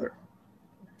altogether.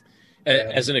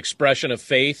 As an expression of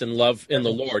faith and love in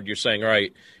the Lord, you're saying, all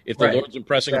right, if the Lord's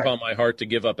impressing upon my heart to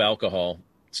give up alcohol,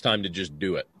 it's time to just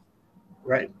do it.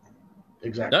 Right.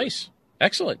 Exactly. Nice.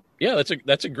 Excellent. Yeah,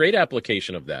 that's a great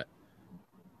application of that.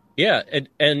 Yeah, and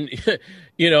and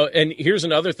here's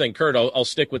another thing, Kurt, I'll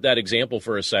stick with that example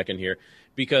for a second here,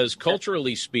 because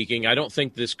culturally speaking, I don't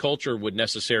think this culture would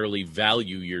necessarily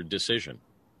value your decision.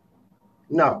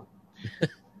 No.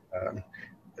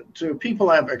 To people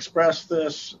that have expressed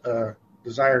this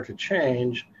desire to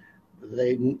change,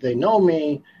 they know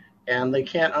me, and they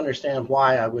can't understand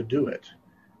why I would do it,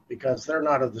 because they're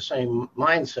not of the same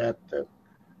mindset that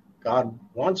God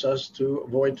wants us to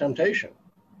avoid temptation.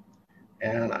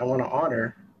 And I want to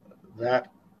honor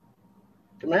that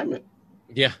commandment.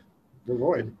 Yeah.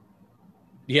 Avoid.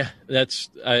 Yeah,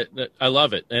 I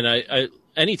love it. And I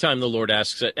anytime the Lord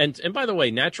asks it, and by the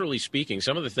way, naturally speaking,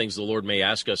 some of the things the Lord may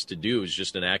ask us to do is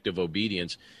just an act of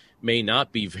obedience, may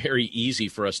not be very easy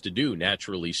for us to do,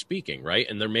 naturally speaking, right?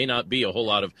 And there may not be a whole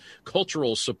lot of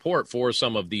cultural support for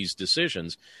some of these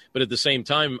decisions. But at the same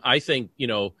time, I think,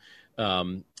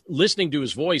 listening to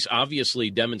his voice obviously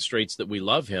demonstrates that we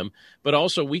love him, but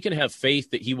also we can have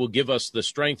faith that he will give us the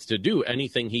strength to do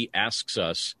anything he asks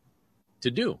us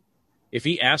to do. If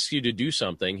he asks you to do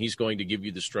something, he's going to give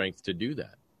you the strength to do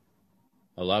that.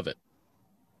 I love it.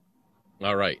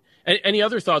 All right. Any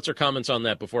other thoughts or comments on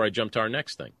that before I jump to our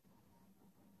next thing?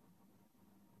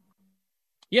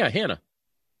 Yeah, Hannah.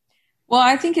 Well,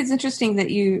 I think it's interesting that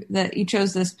you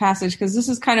chose this passage, because this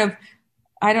is kind of,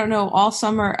 I don't know, all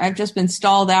summer I've just been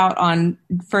stalled out on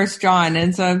 1 John.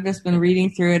 And so I've just been reading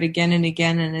through it again and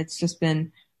again. And it's just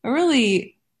been a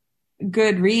really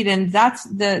good read. And that's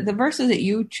the verses that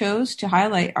you chose to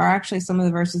highlight are actually some of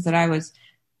the verses that I was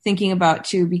thinking about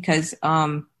too, because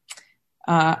I'm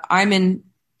in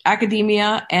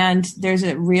academia and there's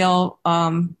a real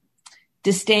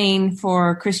disdain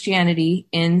for Christianity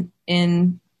in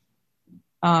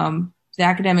the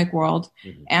academic world.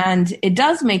 Mm-hmm. And it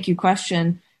does make you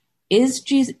question, is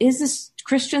this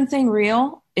Christian thing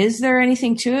real? Is there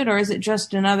anything to it? Or is it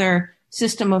just another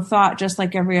system of thought, just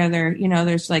like every other,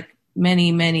 there's like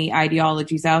many, many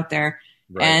ideologies out there.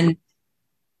 Right.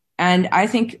 And I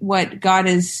think what God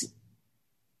is,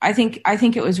 I think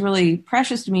it was really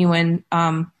precious to me when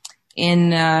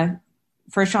in 1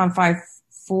 John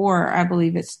 5:4, I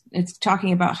believe it's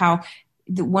talking about how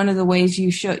one of the ways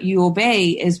you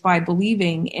obey is by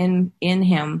believing in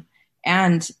him,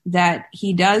 and that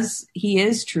he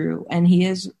is true, and he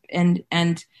is,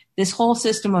 and this whole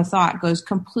system of thought goes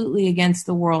completely against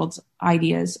the world's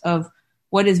ideas of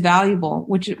what is valuable.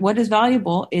 What is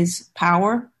valuable is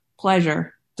power,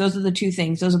 pleasure. Those are the two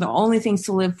things. Those are the only things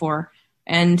to live for.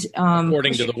 And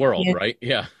according to the world, right?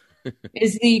 Yeah.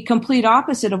 is the complete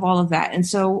opposite of all of that. And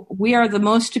so we are the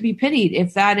most to be pitied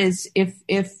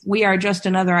if we are just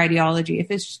another ideology.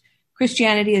 If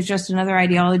Christianity is just another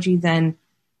ideology, then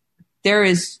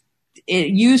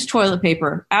use toilet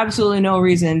paper. Absolutely no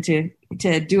reason to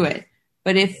do it.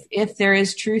 But if there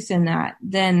is truth in that,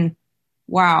 then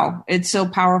wow, it's so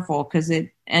powerful, because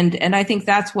and I think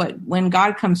that's when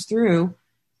God comes through,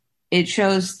 it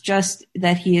shows just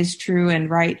that he is true and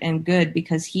right and good,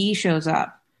 because he shows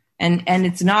up. And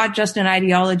it's not just an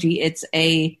ideology,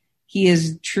 he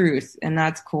is truth, and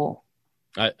that's cool.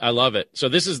 I love it. So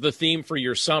this is the theme for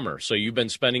your summer. So you've been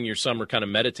spending your summer kind of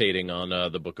meditating on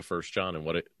the book of 1 John and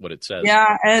what it says.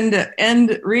 Yeah,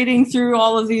 and reading through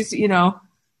all of these,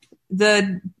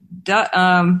 the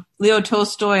Leo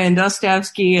Tolstoy and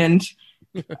Dostoevsky and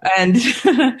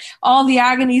all the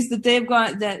agonies that they've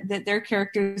got, that their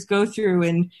characters go through,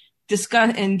 and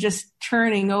discuss, and just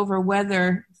turning over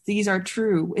whether these are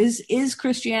true. Is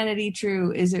Christianity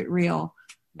true? Is it real?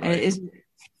 Right.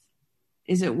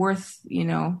 Is it worth,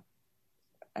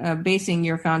 basing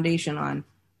your foundation on?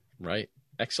 Right.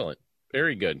 Excellent.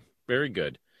 Very good. Very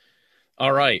good.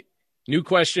 All right. New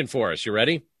question for us. You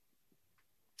ready?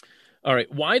 All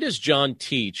right. Why does John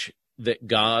teach that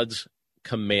God's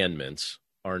commandments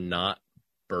are not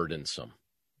burdensome?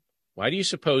 Why do you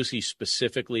suppose he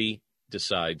specifically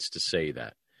decides to say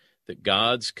that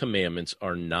God's commandments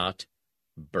are not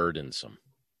burdensome?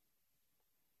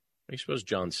 Why do you suppose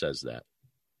John says that?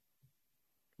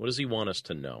 What does he want us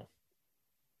to know?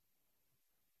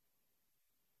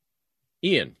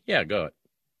 Ian, yeah, go ahead.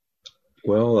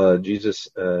 Well, Jesus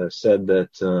said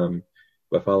that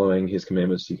by following his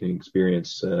commandments, you can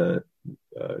experience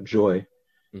joy.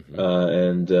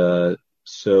 Mm-hmm.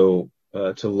 So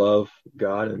to love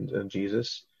God and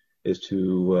Jesus is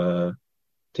to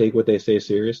take what they say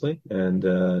seriously and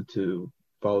to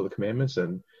follow the commandments.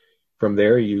 And from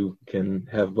there, you can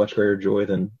have much greater joy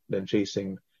than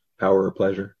chasing power or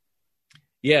pleasure.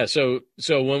 Yeah. So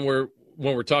when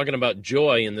we're talking about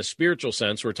joy in the spiritual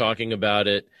sense, we're talking about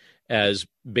it as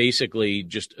basically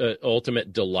just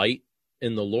ultimate delight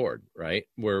in the Lord, right?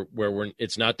 Where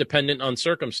it's not dependent on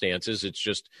circumstances.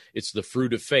 It's the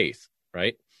fruit of faith,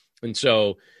 right? And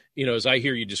so, as I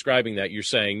hear you describing that, you're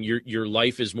saying your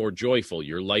life is more joyful,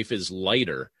 your life is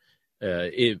lighter,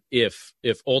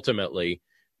 if ultimately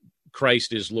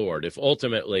Christ is Lord. If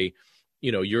ultimately,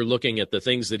 you're looking at the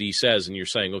things that he says and you're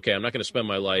saying, okay, I'm not going to spend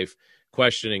my life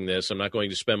questioning this. I'm not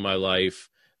going to spend my life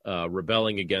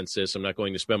rebelling against this. I'm not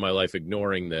going to spend my life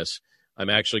ignoring this. I'm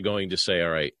actually going to say,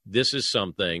 all right, this is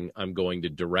something I'm going to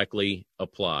directly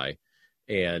apply.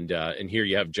 And here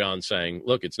you have John saying,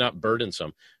 look, it's not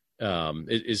burdensome.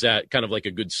 Is that kind of like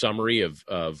a good summary of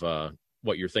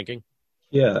what you're thinking?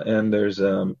 Yeah, and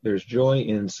there's joy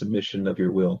in submission of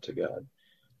your will to God.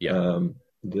 Yeah,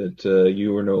 that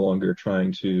you are no longer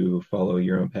trying to follow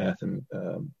your own path and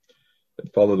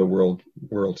follow the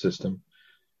world system.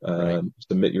 Right.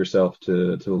 Submit yourself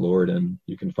to the Lord, and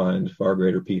you can find far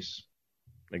greater peace.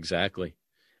 Exactly.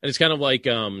 And it's kind of like,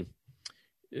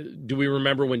 do we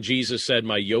remember when Jesus said,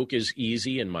 my yoke is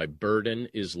easy and my burden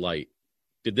is light?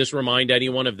 Did this remind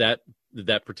anyone of that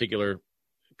particular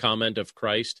comment of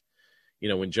Christ?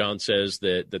 When John says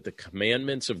that the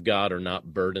commandments of God are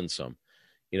not burdensome.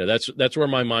 That's where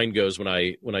my mind goes when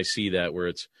I see that, where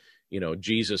it's,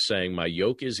 Jesus saying, my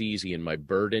yoke is easy and my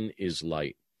burden is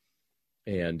light.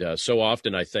 And so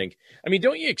often I think,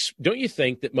 don't you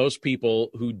think that most people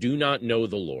who do not know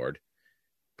the Lord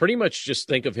pretty much just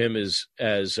think of him as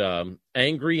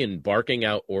angry and barking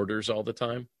out orders all the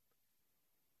time,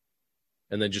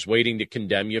 and then just waiting to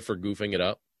condemn you for goofing it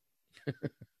up?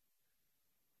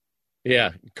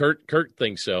 Yeah, Kurt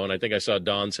thinks so, and I think I saw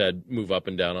Don's head move up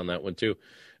and down on that one too.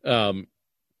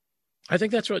 I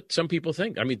think that's what some people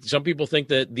think. Some people think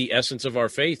that the essence of our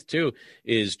faith too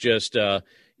is just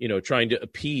trying to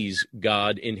appease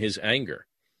God in his anger.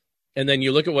 And then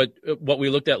you look at what we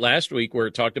looked at last week, where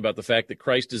it talked about the fact that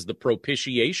Christ is the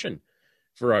propitiation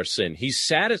for our sin. He's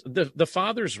the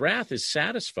Father's wrath is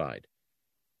satisfied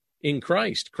in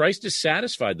Christ. Christ has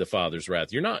satisfied the Father's wrath.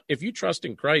 If you trust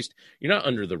in Christ, you're not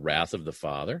under the wrath of the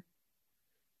Father.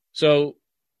 So,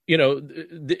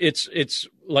 it's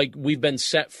like we've been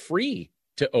set free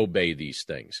to obey these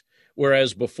things.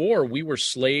 Whereas before we were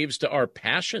slaves to our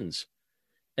passions.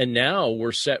 And now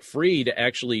we're set free to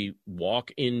actually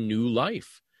walk in new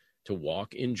life, to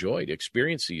walk in joy, to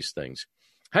experience these things.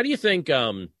 How do you think,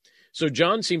 so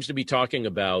John seems to be talking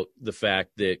about the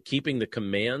fact that keeping the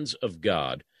commands of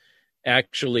God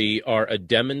actually are a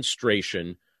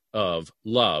demonstration of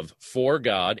love for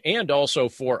God and also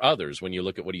for others when you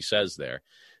look at what he says there.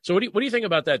 So what do you think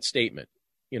about that statement?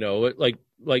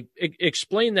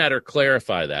 Explain that or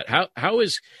clarify that. How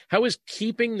is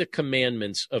keeping the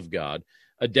commandments of God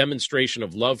a demonstration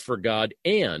of love for God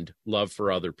and love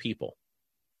for other people?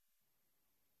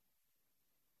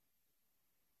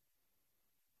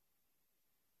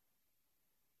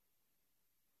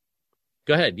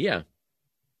 Go ahead. Yeah.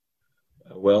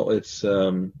 Well, it's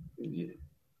God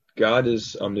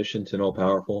is omniscient and all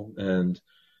powerful, and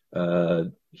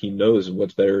he knows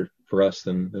what's better for us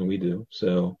than we do.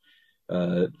 So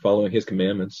following his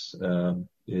commandments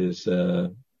is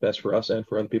best for us and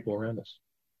for other people around us.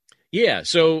 Yeah.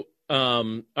 So,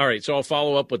 all right. So I'll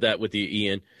follow up with that with you,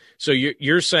 Ian. So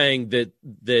you're saying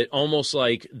that almost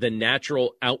like the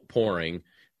natural outpouring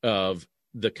of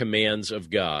the commands of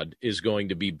God is going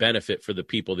to be benefit for the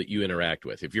people that you interact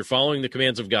with. If you're following the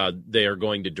commands of God, they are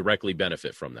going to directly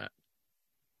benefit from that.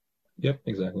 Yep,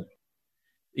 exactly.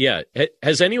 Yeah.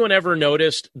 Has anyone ever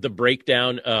noticed the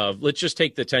breakdown of, let's just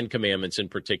take the 10 Commandments in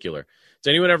particular. Has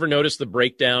anyone ever noticed the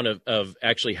breakdown of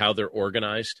actually how they're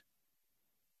organized?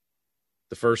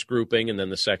 The first grouping and then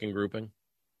the second grouping.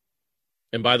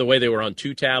 And by the way, they were on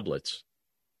 2 tablets,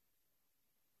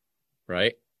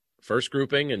 right? First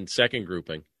grouping and second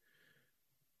grouping.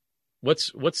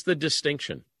 What's the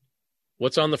distinction?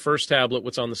 What's on the first tablet?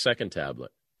 What's on the second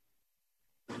tablet?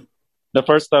 The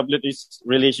first tablet is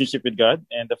relationship with God,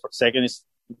 and the second is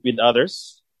with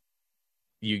others.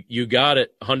 You got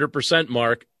it, 100%,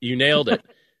 Mark. You nailed it.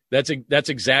 That's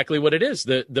exactly what it is.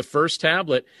 The first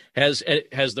tablet has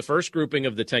the first grouping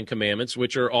of the 10 Commandments,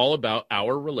 which are all about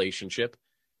our relationship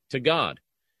to God,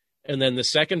 and then the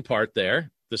second part there,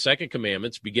 the second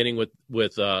commandments, beginning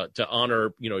with to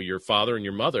honor your father and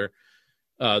your mother.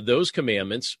 Those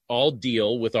commandments all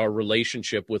deal with our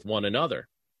relationship with one another,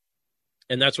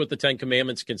 and that's what the 10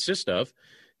 Commandments consist of.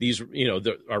 These,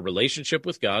 our relationship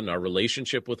with God and our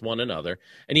relationship with one another.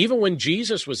 And even when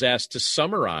Jesus was asked to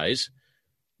summarize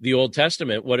the Old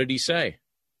Testament, what did he say?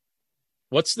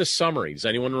 What's the summary? Does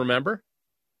anyone remember?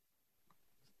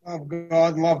 Love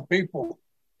God, love people.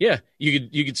 Yeah,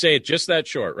 you could say it just that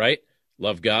short, right?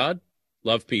 Love God,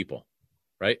 love people,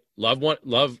 right?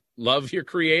 Love your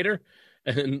Creator,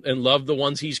 and love the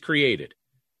ones He's created.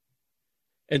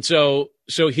 And so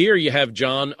here you have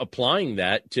John applying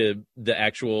that to the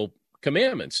actual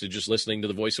commandments, to just listening to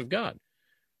the voice of God,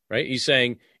 right? He's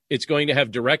saying it's going to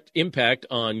have direct impact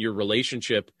on your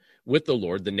relationship with the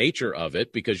Lord, the nature of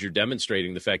it, because you're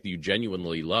demonstrating the fact that you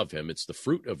genuinely love him. It's the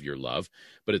fruit of your love,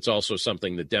 but it's also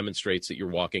something that demonstrates that you're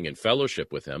walking in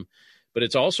fellowship with him. But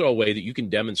it's also a way that you can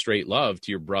demonstrate love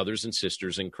to your brothers and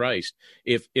sisters in Christ.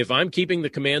 If I'm keeping the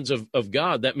commands of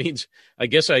God, that means I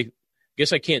guess I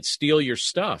can't steal your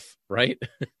stuff, right?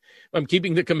 If I'm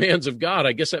keeping the commands of God,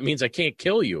 I guess that means I can't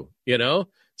kill you, you know?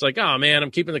 It's like, oh man,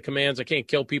 I'm keeping the commands. I can't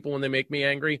kill people when they make me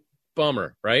angry.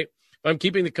 Bummer, right? If I'm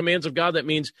keeping the commands of God, that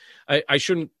means I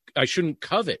shouldn't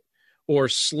covet or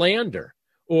slander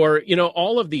or, you know,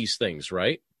 all of these things,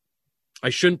 right? I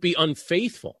shouldn't be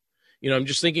unfaithful. You know, I'm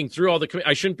just thinking through all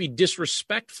I shouldn't be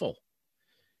disrespectful.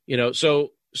 You know,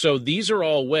 so these are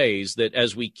all ways that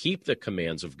as we keep the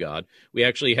commands of God, we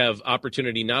actually have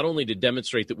opportunity not only to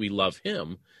demonstrate that we love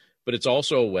him, but it's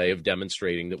also a way of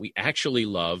demonstrating that we actually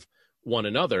love one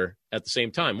another at the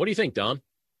same time. What do you think, Don?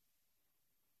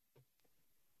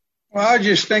 Well, I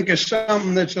just think of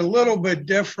something that's a little bit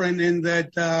different in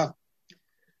that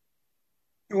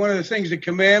one of the things the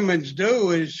commandments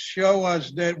do is show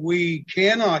us that we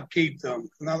cannot keep them.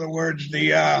 In other words,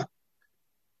 the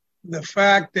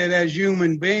fact that as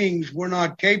human beings, we're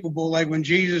not capable, like when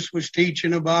Jesus was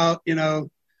teaching about, you know,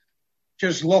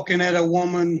 just looking at a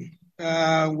woman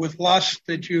with lust,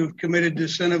 that you've committed the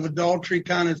sin of adultery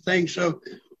kind of thing. So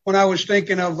when I was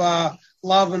thinking of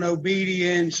love and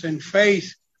obedience and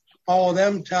faith, all of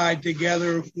them tied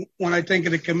together, when I think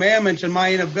of the commandments and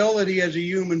my inability as a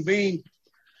human being,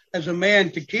 as a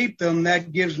man, to keep them,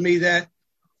 that gives me that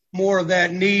more of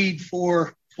that need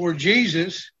for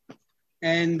Jesus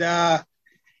and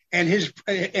his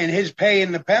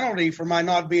paying the penalty for my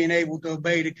not being able to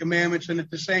obey the commandments, and at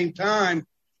the same time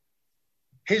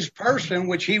his person,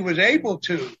 which he was able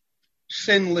to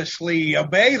sinlessly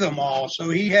obey them all. So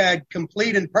he had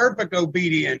complete and perfect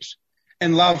obedience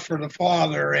and love for the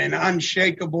Father and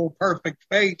unshakable perfect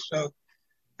faith. So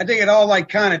I think it all like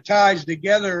kind of ties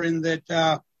together in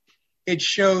that it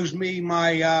shows me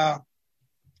my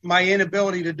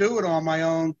inability to do it on my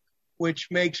own, which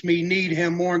makes me need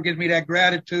him more and gives me that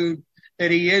gratitude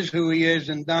that he is who he is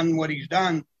and done what he's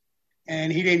done.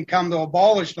 And he didn't come to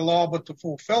abolish the law, but to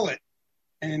fulfill it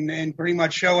and pretty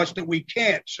much show us that we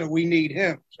can't. So we need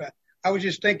him. So I was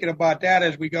just thinking about that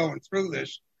as we going through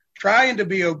this, trying to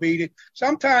be obedient.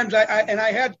 Sometimes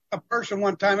I had a person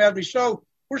one time ask me, so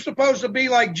we're supposed to be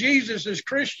like Jesus as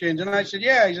Christians. And I said,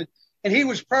 yeah. He said, and he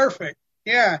was perfect.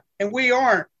 Yeah. And we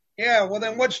aren't. Yeah. Well,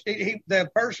 then the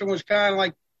person was kind of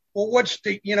like, well, what's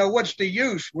the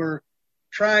use? We're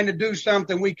trying to do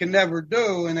something we can never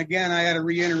do. And again, I had to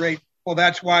reiterate, well,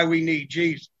 that's why we need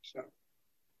Jesus. So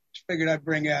just figured I'd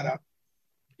bring that up.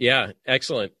 Yeah,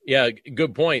 excellent. Yeah,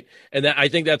 good point. And I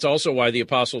think that's also why the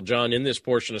Apostle John in this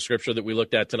portion of Scripture that we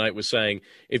looked at tonight was saying,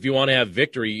 if you want to have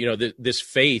victory, you know, this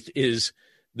faith is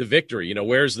the victory. You know,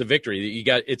 where's the victory?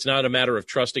 It's not a matter of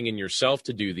trusting in yourself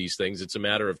to do these things. It's a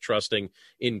matter of trusting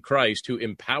in Christ who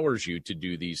empowers you to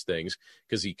do these things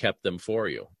because he kept them for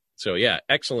you. So yeah,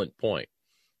 excellent point.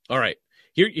 All right.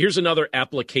 Here's another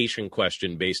application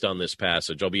question based on this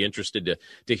passage. I'll be interested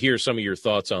to hear some of your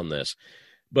thoughts on this.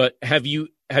 But have you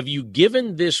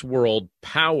given this world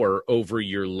power over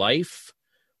your life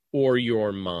or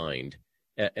your mind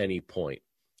at any point?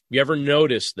 Have you ever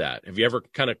noticed that? Have you ever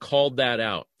kind of called that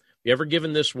out? Have you ever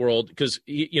given this world, because,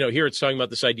 you know, here it's talking about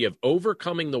this idea of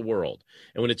overcoming the world.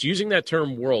 And when it's using that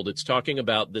term world, it's talking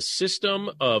about the system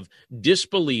of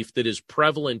disbelief that is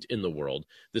prevalent in the world,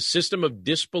 the system of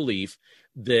disbelief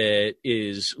that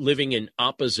is living in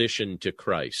opposition to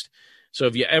Christ. So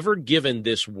have you ever given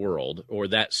this world or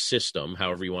that system,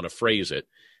 however you want to phrase it,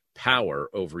 power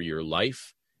over your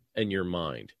life and your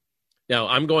mind? Now,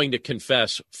 I'm going to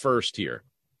confess first here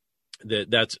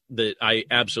that I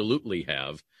absolutely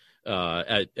have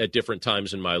at different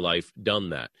times in my life done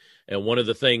that. And one of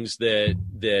the things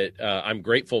that I'm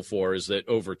grateful for is that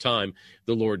over time,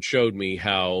 the Lord showed me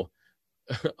how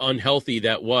unhealthy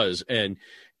that was. And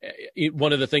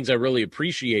one of the things I really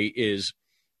appreciate is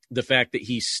the fact that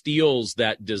he steals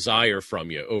that desire from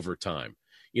you over time.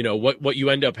 You know, what you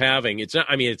end up having, it's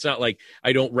not like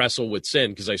I don't wrestle with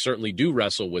sin, because I certainly do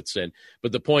wrestle with sin.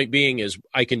 But the point being is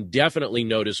I can definitely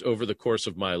notice over the course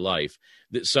of my life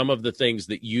that some of the things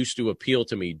that used to appeal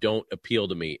to me don't appeal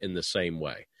to me in the same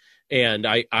way. And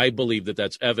I believe that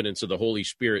that's evidence of the Holy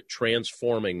Spirit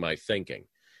transforming my thinking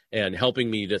and helping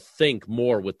me to think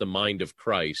more with the mind of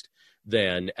Christ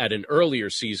than at an earlier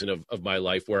season of my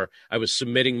life where I was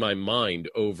submitting my mind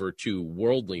over to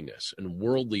worldliness and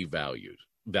worldly values.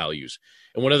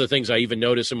 And one of the things I even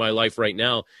notice in my life right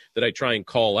now that I try and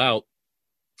call out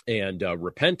and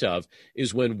repent of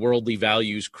is when worldly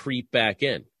values creep back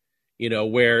in.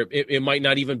 where it might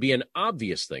not even be an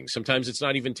obvious thing. Sometimes it's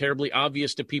not even terribly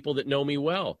obvious to people that know me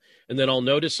well. And then I'll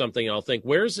notice something and I'll think,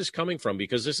 where is this coming from?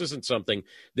 Because this isn't something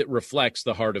that reflects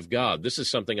the heart of God. This is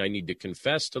something I need to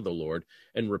confess to the Lord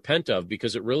and repent of,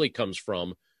 because it really comes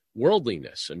from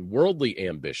worldliness and worldly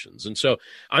ambitions. And so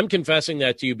I'm confessing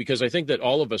that to you because I think that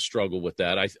all of us struggle with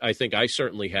that. I think I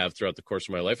certainly have throughout the course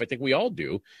of my life. I think we all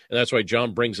do. And that's why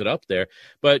John brings it up there.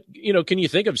 But, can you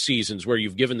think of seasons where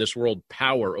you've given this world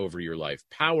power over your life,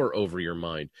 power over your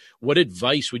mind? What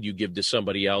advice would you give to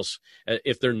somebody else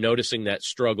if they're noticing that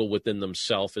struggle within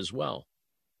themselves as well?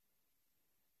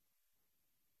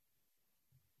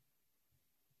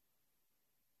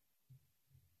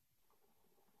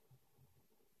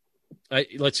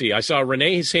 Let's see. I saw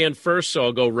Renee's hand first, so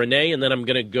I'll go Renee, and then I'm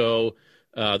going to go.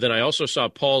 Then I also saw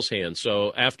Paul's hand.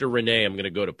 So after Renee, I'm going to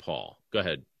go to Paul. Go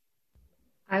ahead.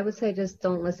 I would say just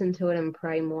don't listen to it and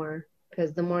pray more,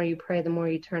 because the more you pray, the more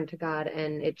you turn to God,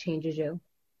 and it changes you.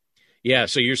 Yeah,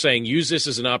 so you're saying use this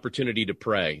as an opportunity to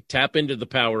pray. Tap into the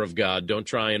power of God. Don't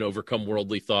try and overcome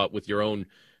worldly thought with your own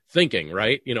thinking,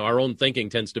 right? Our own thinking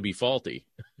tends to be faulty.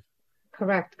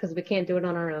 Correct, because we can't do it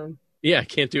on our own. Yeah,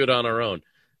 can't do it on our own.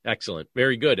 Excellent.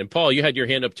 Very good. And Paul, you had your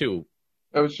hand up too.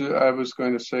 I was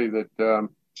going to say that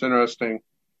it's interesting.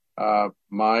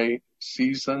 My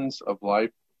seasons of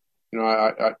life,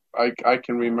 I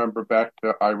can remember back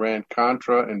to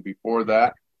Iran-Contra and before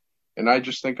that. And I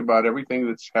just think about everything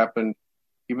that's happened,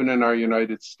 even in our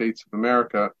United States of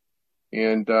America,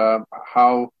 and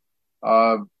how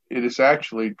it has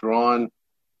actually drawn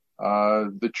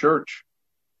the church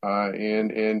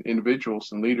and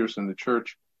individuals and leaders in the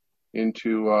church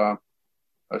into a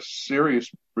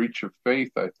serious breach of faith,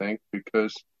 I think,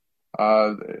 because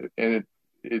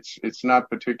it's not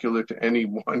particular to any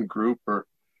one group, or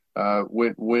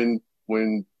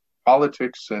when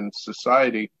politics and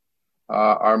society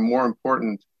are more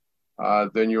important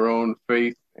than your own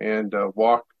faith and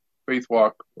walk with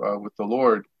the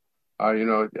Lord.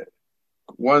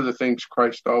 One of the things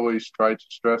Christ always tried to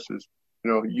stress is,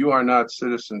 you are not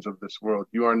citizens of this world.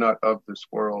 You are not of this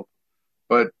world.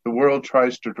 But the world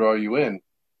tries to draw you in.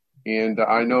 And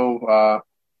I know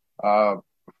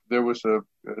there was a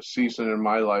season in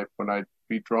my life when I'd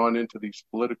be drawn into these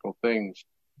political things,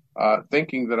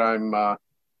 thinking that I'm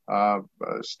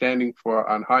standing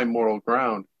on high moral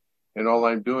ground. And all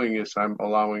I'm doing is I'm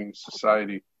allowing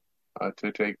society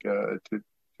to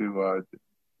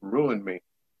ruin me.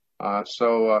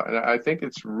 And I think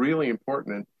it's really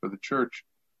important for the church,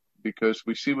 because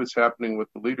we see what's happening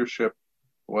with the leadership,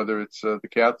 whether it's the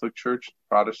Catholic Church,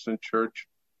 Protestant Church,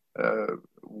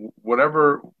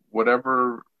 whatever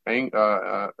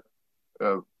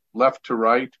left to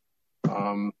right.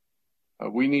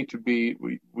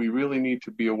 We really need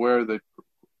to be aware that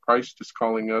Christ is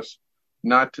calling us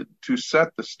not to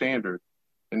set the standard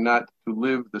and not to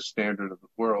live the standard of the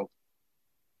world.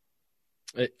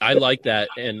 I like that,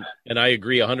 and I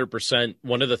agree 100%.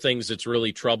 One of the things that's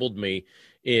really troubled me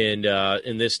in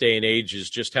this day and age is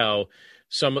just how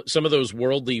some of those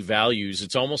worldly values,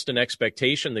 it's almost an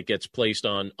expectation that gets placed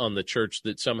on the church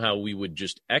that somehow we would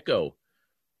just echo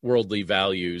worldly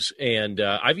values. And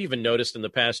I've even noticed in the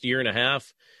past year and a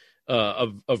half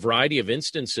a variety of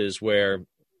instances where,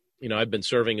 I've been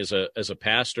serving as a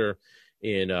pastor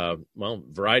in a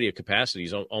variety of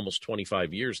capacities, almost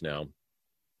 25 years now.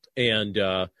 And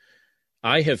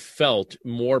I have felt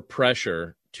more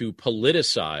pressure to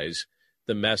politicize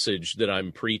the message that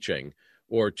I'm preaching,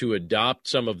 or to adopt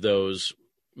some of those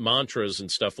mantras and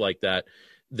stuff like that,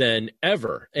 than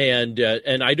ever. And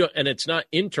it's not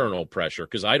internal pressure,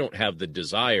 because I don't have the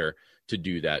desire to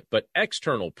do that, but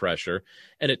external pressure.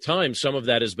 And at times, some of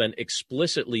that has been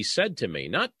explicitly said to me,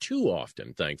 not too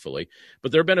often, thankfully,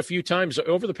 but there have been a few times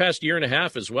over the past year and a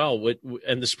half as well.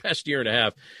 And this past year and a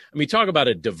half, talk about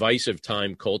a divisive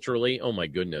time culturally. Oh my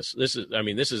goodness. This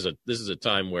is a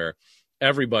time where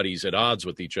everybody's at odds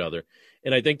with each other.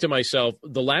 And I think to myself,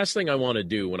 the last thing I want to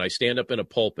do when I stand up in a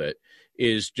pulpit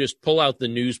is just pull out the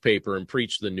newspaper and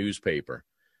preach the newspaper.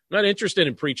 I'm not interested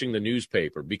in preaching the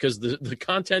newspaper, because the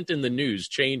content in the news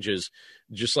changes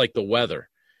just like the weather.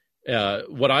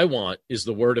 What I want is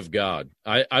the Word of God.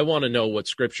 I want to know what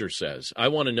Scripture says. I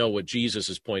want to know what Jesus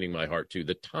is pointing my heart to,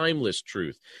 the timeless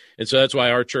truth. And so that's why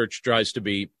our church tries to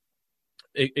be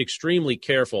extremely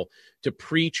careful to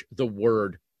preach the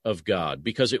Word of God,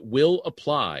 because it will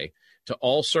apply to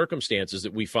all circumstances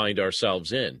that we find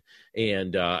ourselves in.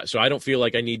 And so I don't feel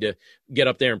like I need to get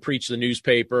up there and preach the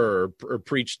newspaper or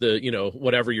preach the,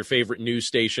 whatever your favorite news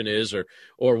station is,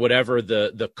 or whatever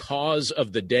the cause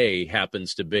of the day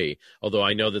happens to be. Although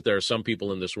I know that there are some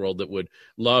people in this world that would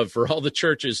love for all the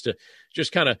churches to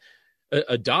just kind of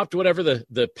adopt whatever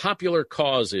the popular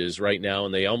cause is right now,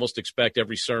 and they almost expect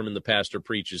every sermon the pastor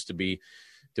preaches to be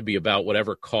about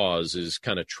whatever cause is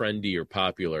kind of trendy or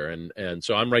popular. And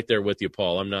so I'm right there with you,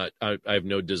 Paul. I have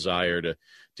no desire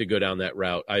to go down that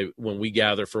route. When we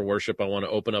gather for worship, I want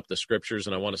to open up the scriptures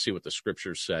and I want to see what the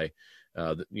scriptures say.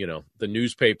 The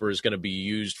newspaper is going to be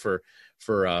used for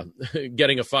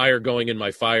getting a fire going in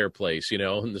my fireplace,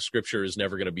 and the scripture is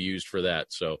never going to be used for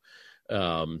that. So,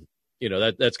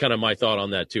 that's kind of my thought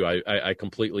on that too. I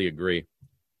completely agree.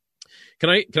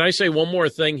 Can I say one more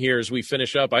thing here as we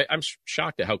finish up? I'm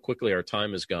shocked at how quickly our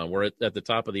time has gone. We're at the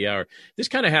top of the hour. This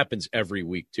kind of happens every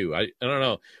week too. I don't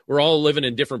know. We're all living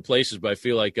in different places, but I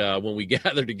feel like when we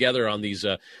gather together on these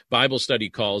Bible study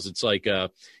calls, it's like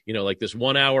like this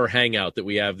 1 hour hangout that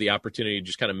we have the opportunity to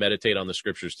just kind of meditate on the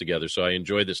scriptures together. So I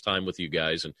enjoy this time with you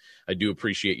guys, and I do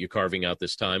appreciate you carving out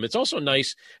this time. It's also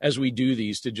nice as we do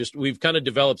these we've kind of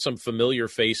developed some familiar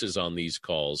faces on these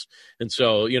calls. And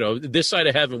so, this side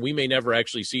of heaven, we may never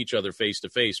actually see each other face to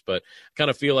face, but kind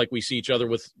of feel like we see each other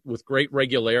with great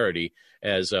regularity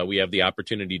as we have the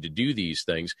opportunity to do these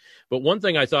things. But one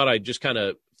thing I thought I'd just kind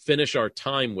of finish our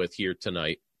time with here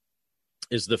tonight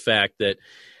is the fact that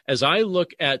as I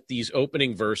look at these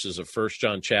opening verses of 1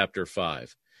 John chapter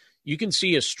 5, you can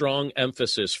see a strong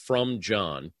emphasis from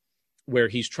John where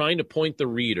he's trying to point the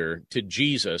reader to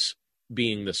Jesus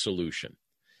being the solution.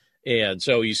 And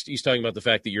so he's talking about the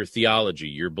fact that your theology,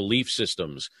 your belief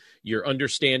systems, your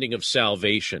understanding of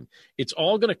salvation, it's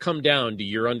all going to come down to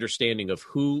your understanding of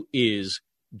who is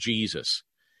Jesus.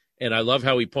 And I love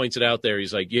how he points it out there.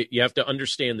 He's like, you have to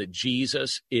understand that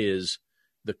Jesus is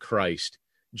the Christ.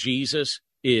 Jesus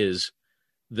is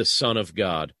the Son of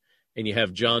God. And you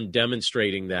have John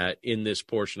demonstrating that in this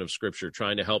portion of Scripture,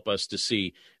 trying to help us to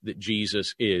see that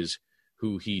Jesus is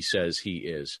who he says he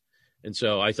is. And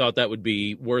so I thought that would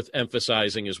be worth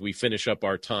emphasizing as we finish up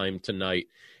our time tonight.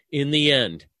 In the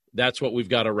end, that's what we've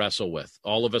got to wrestle with.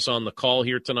 All of us on the call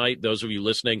here tonight, those of you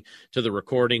listening to the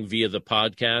recording via the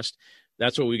podcast,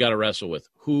 that's what we got to wrestle with.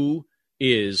 Who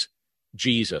is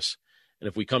Jesus? And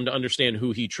if we come to understand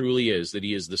who he truly is, that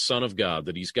he is the Son of God,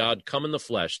 that he's God come in the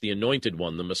flesh, the anointed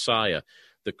one, the Messiah,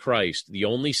 the Christ, the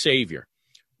only Savior,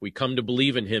 we come to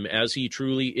believe in him as he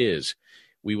truly is,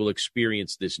 we will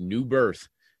experience this new birth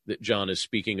that John is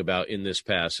speaking about in this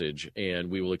passage,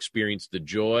 and we will experience the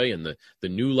joy and the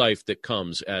new life that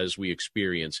comes as we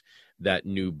experience that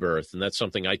new birth. And that's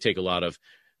something I take a lot of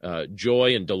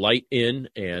joy and delight in,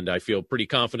 and I feel pretty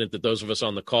confident that those of us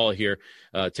on the call here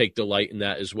take delight in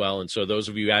that as well. And so those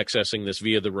of you accessing this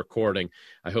via the recording,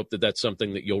 I hope that that's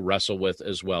something that you'll wrestle with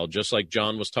as well. Just like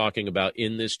John was talking about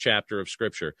in this chapter of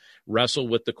Scripture, wrestle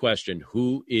with the question,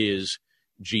 who is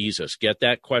Jesus? Get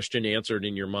that question answered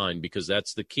in your mind, because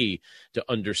that's the key to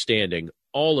understanding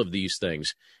all of these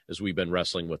things as we've been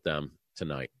wrestling with them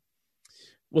tonight.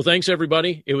 Well, thanks,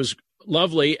 everybody. It was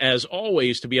lovely, as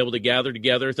always, to be able to gather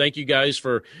together. Thank you guys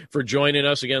for joining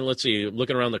us again. Let's see,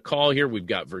 looking around the call here, we've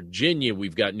got Virginia,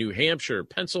 we've got New Hampshire,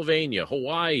 Pennsylvania,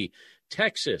 Hawaii,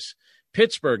 Texas,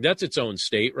 Pittsburgh. That's its own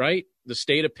state, right? The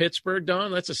state of Pittsburgh,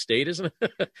 Don, that's a state, isn't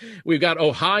it? We've got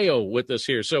Ohio with us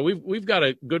here. So we've got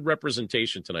a good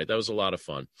representation tonight. That was a lot of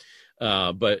fun.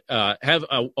 But have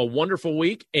a wonderful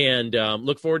week, and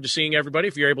look forward to seeing everybody,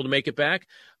 if you're able to make it back,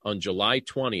 on July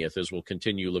 20th as we'll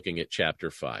continue looking at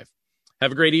Chapter 5.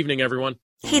 Have a great evening, everyone.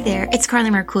 Hey there, it's Carly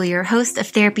Mercourier, host of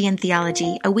Therapy and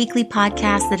Theology, a weekly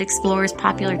podcast that explores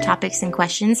popular topics and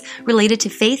questions related to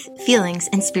faith, feelings,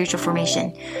 and spiritual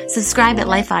formation. Subscribe at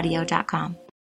lifeaudio.com.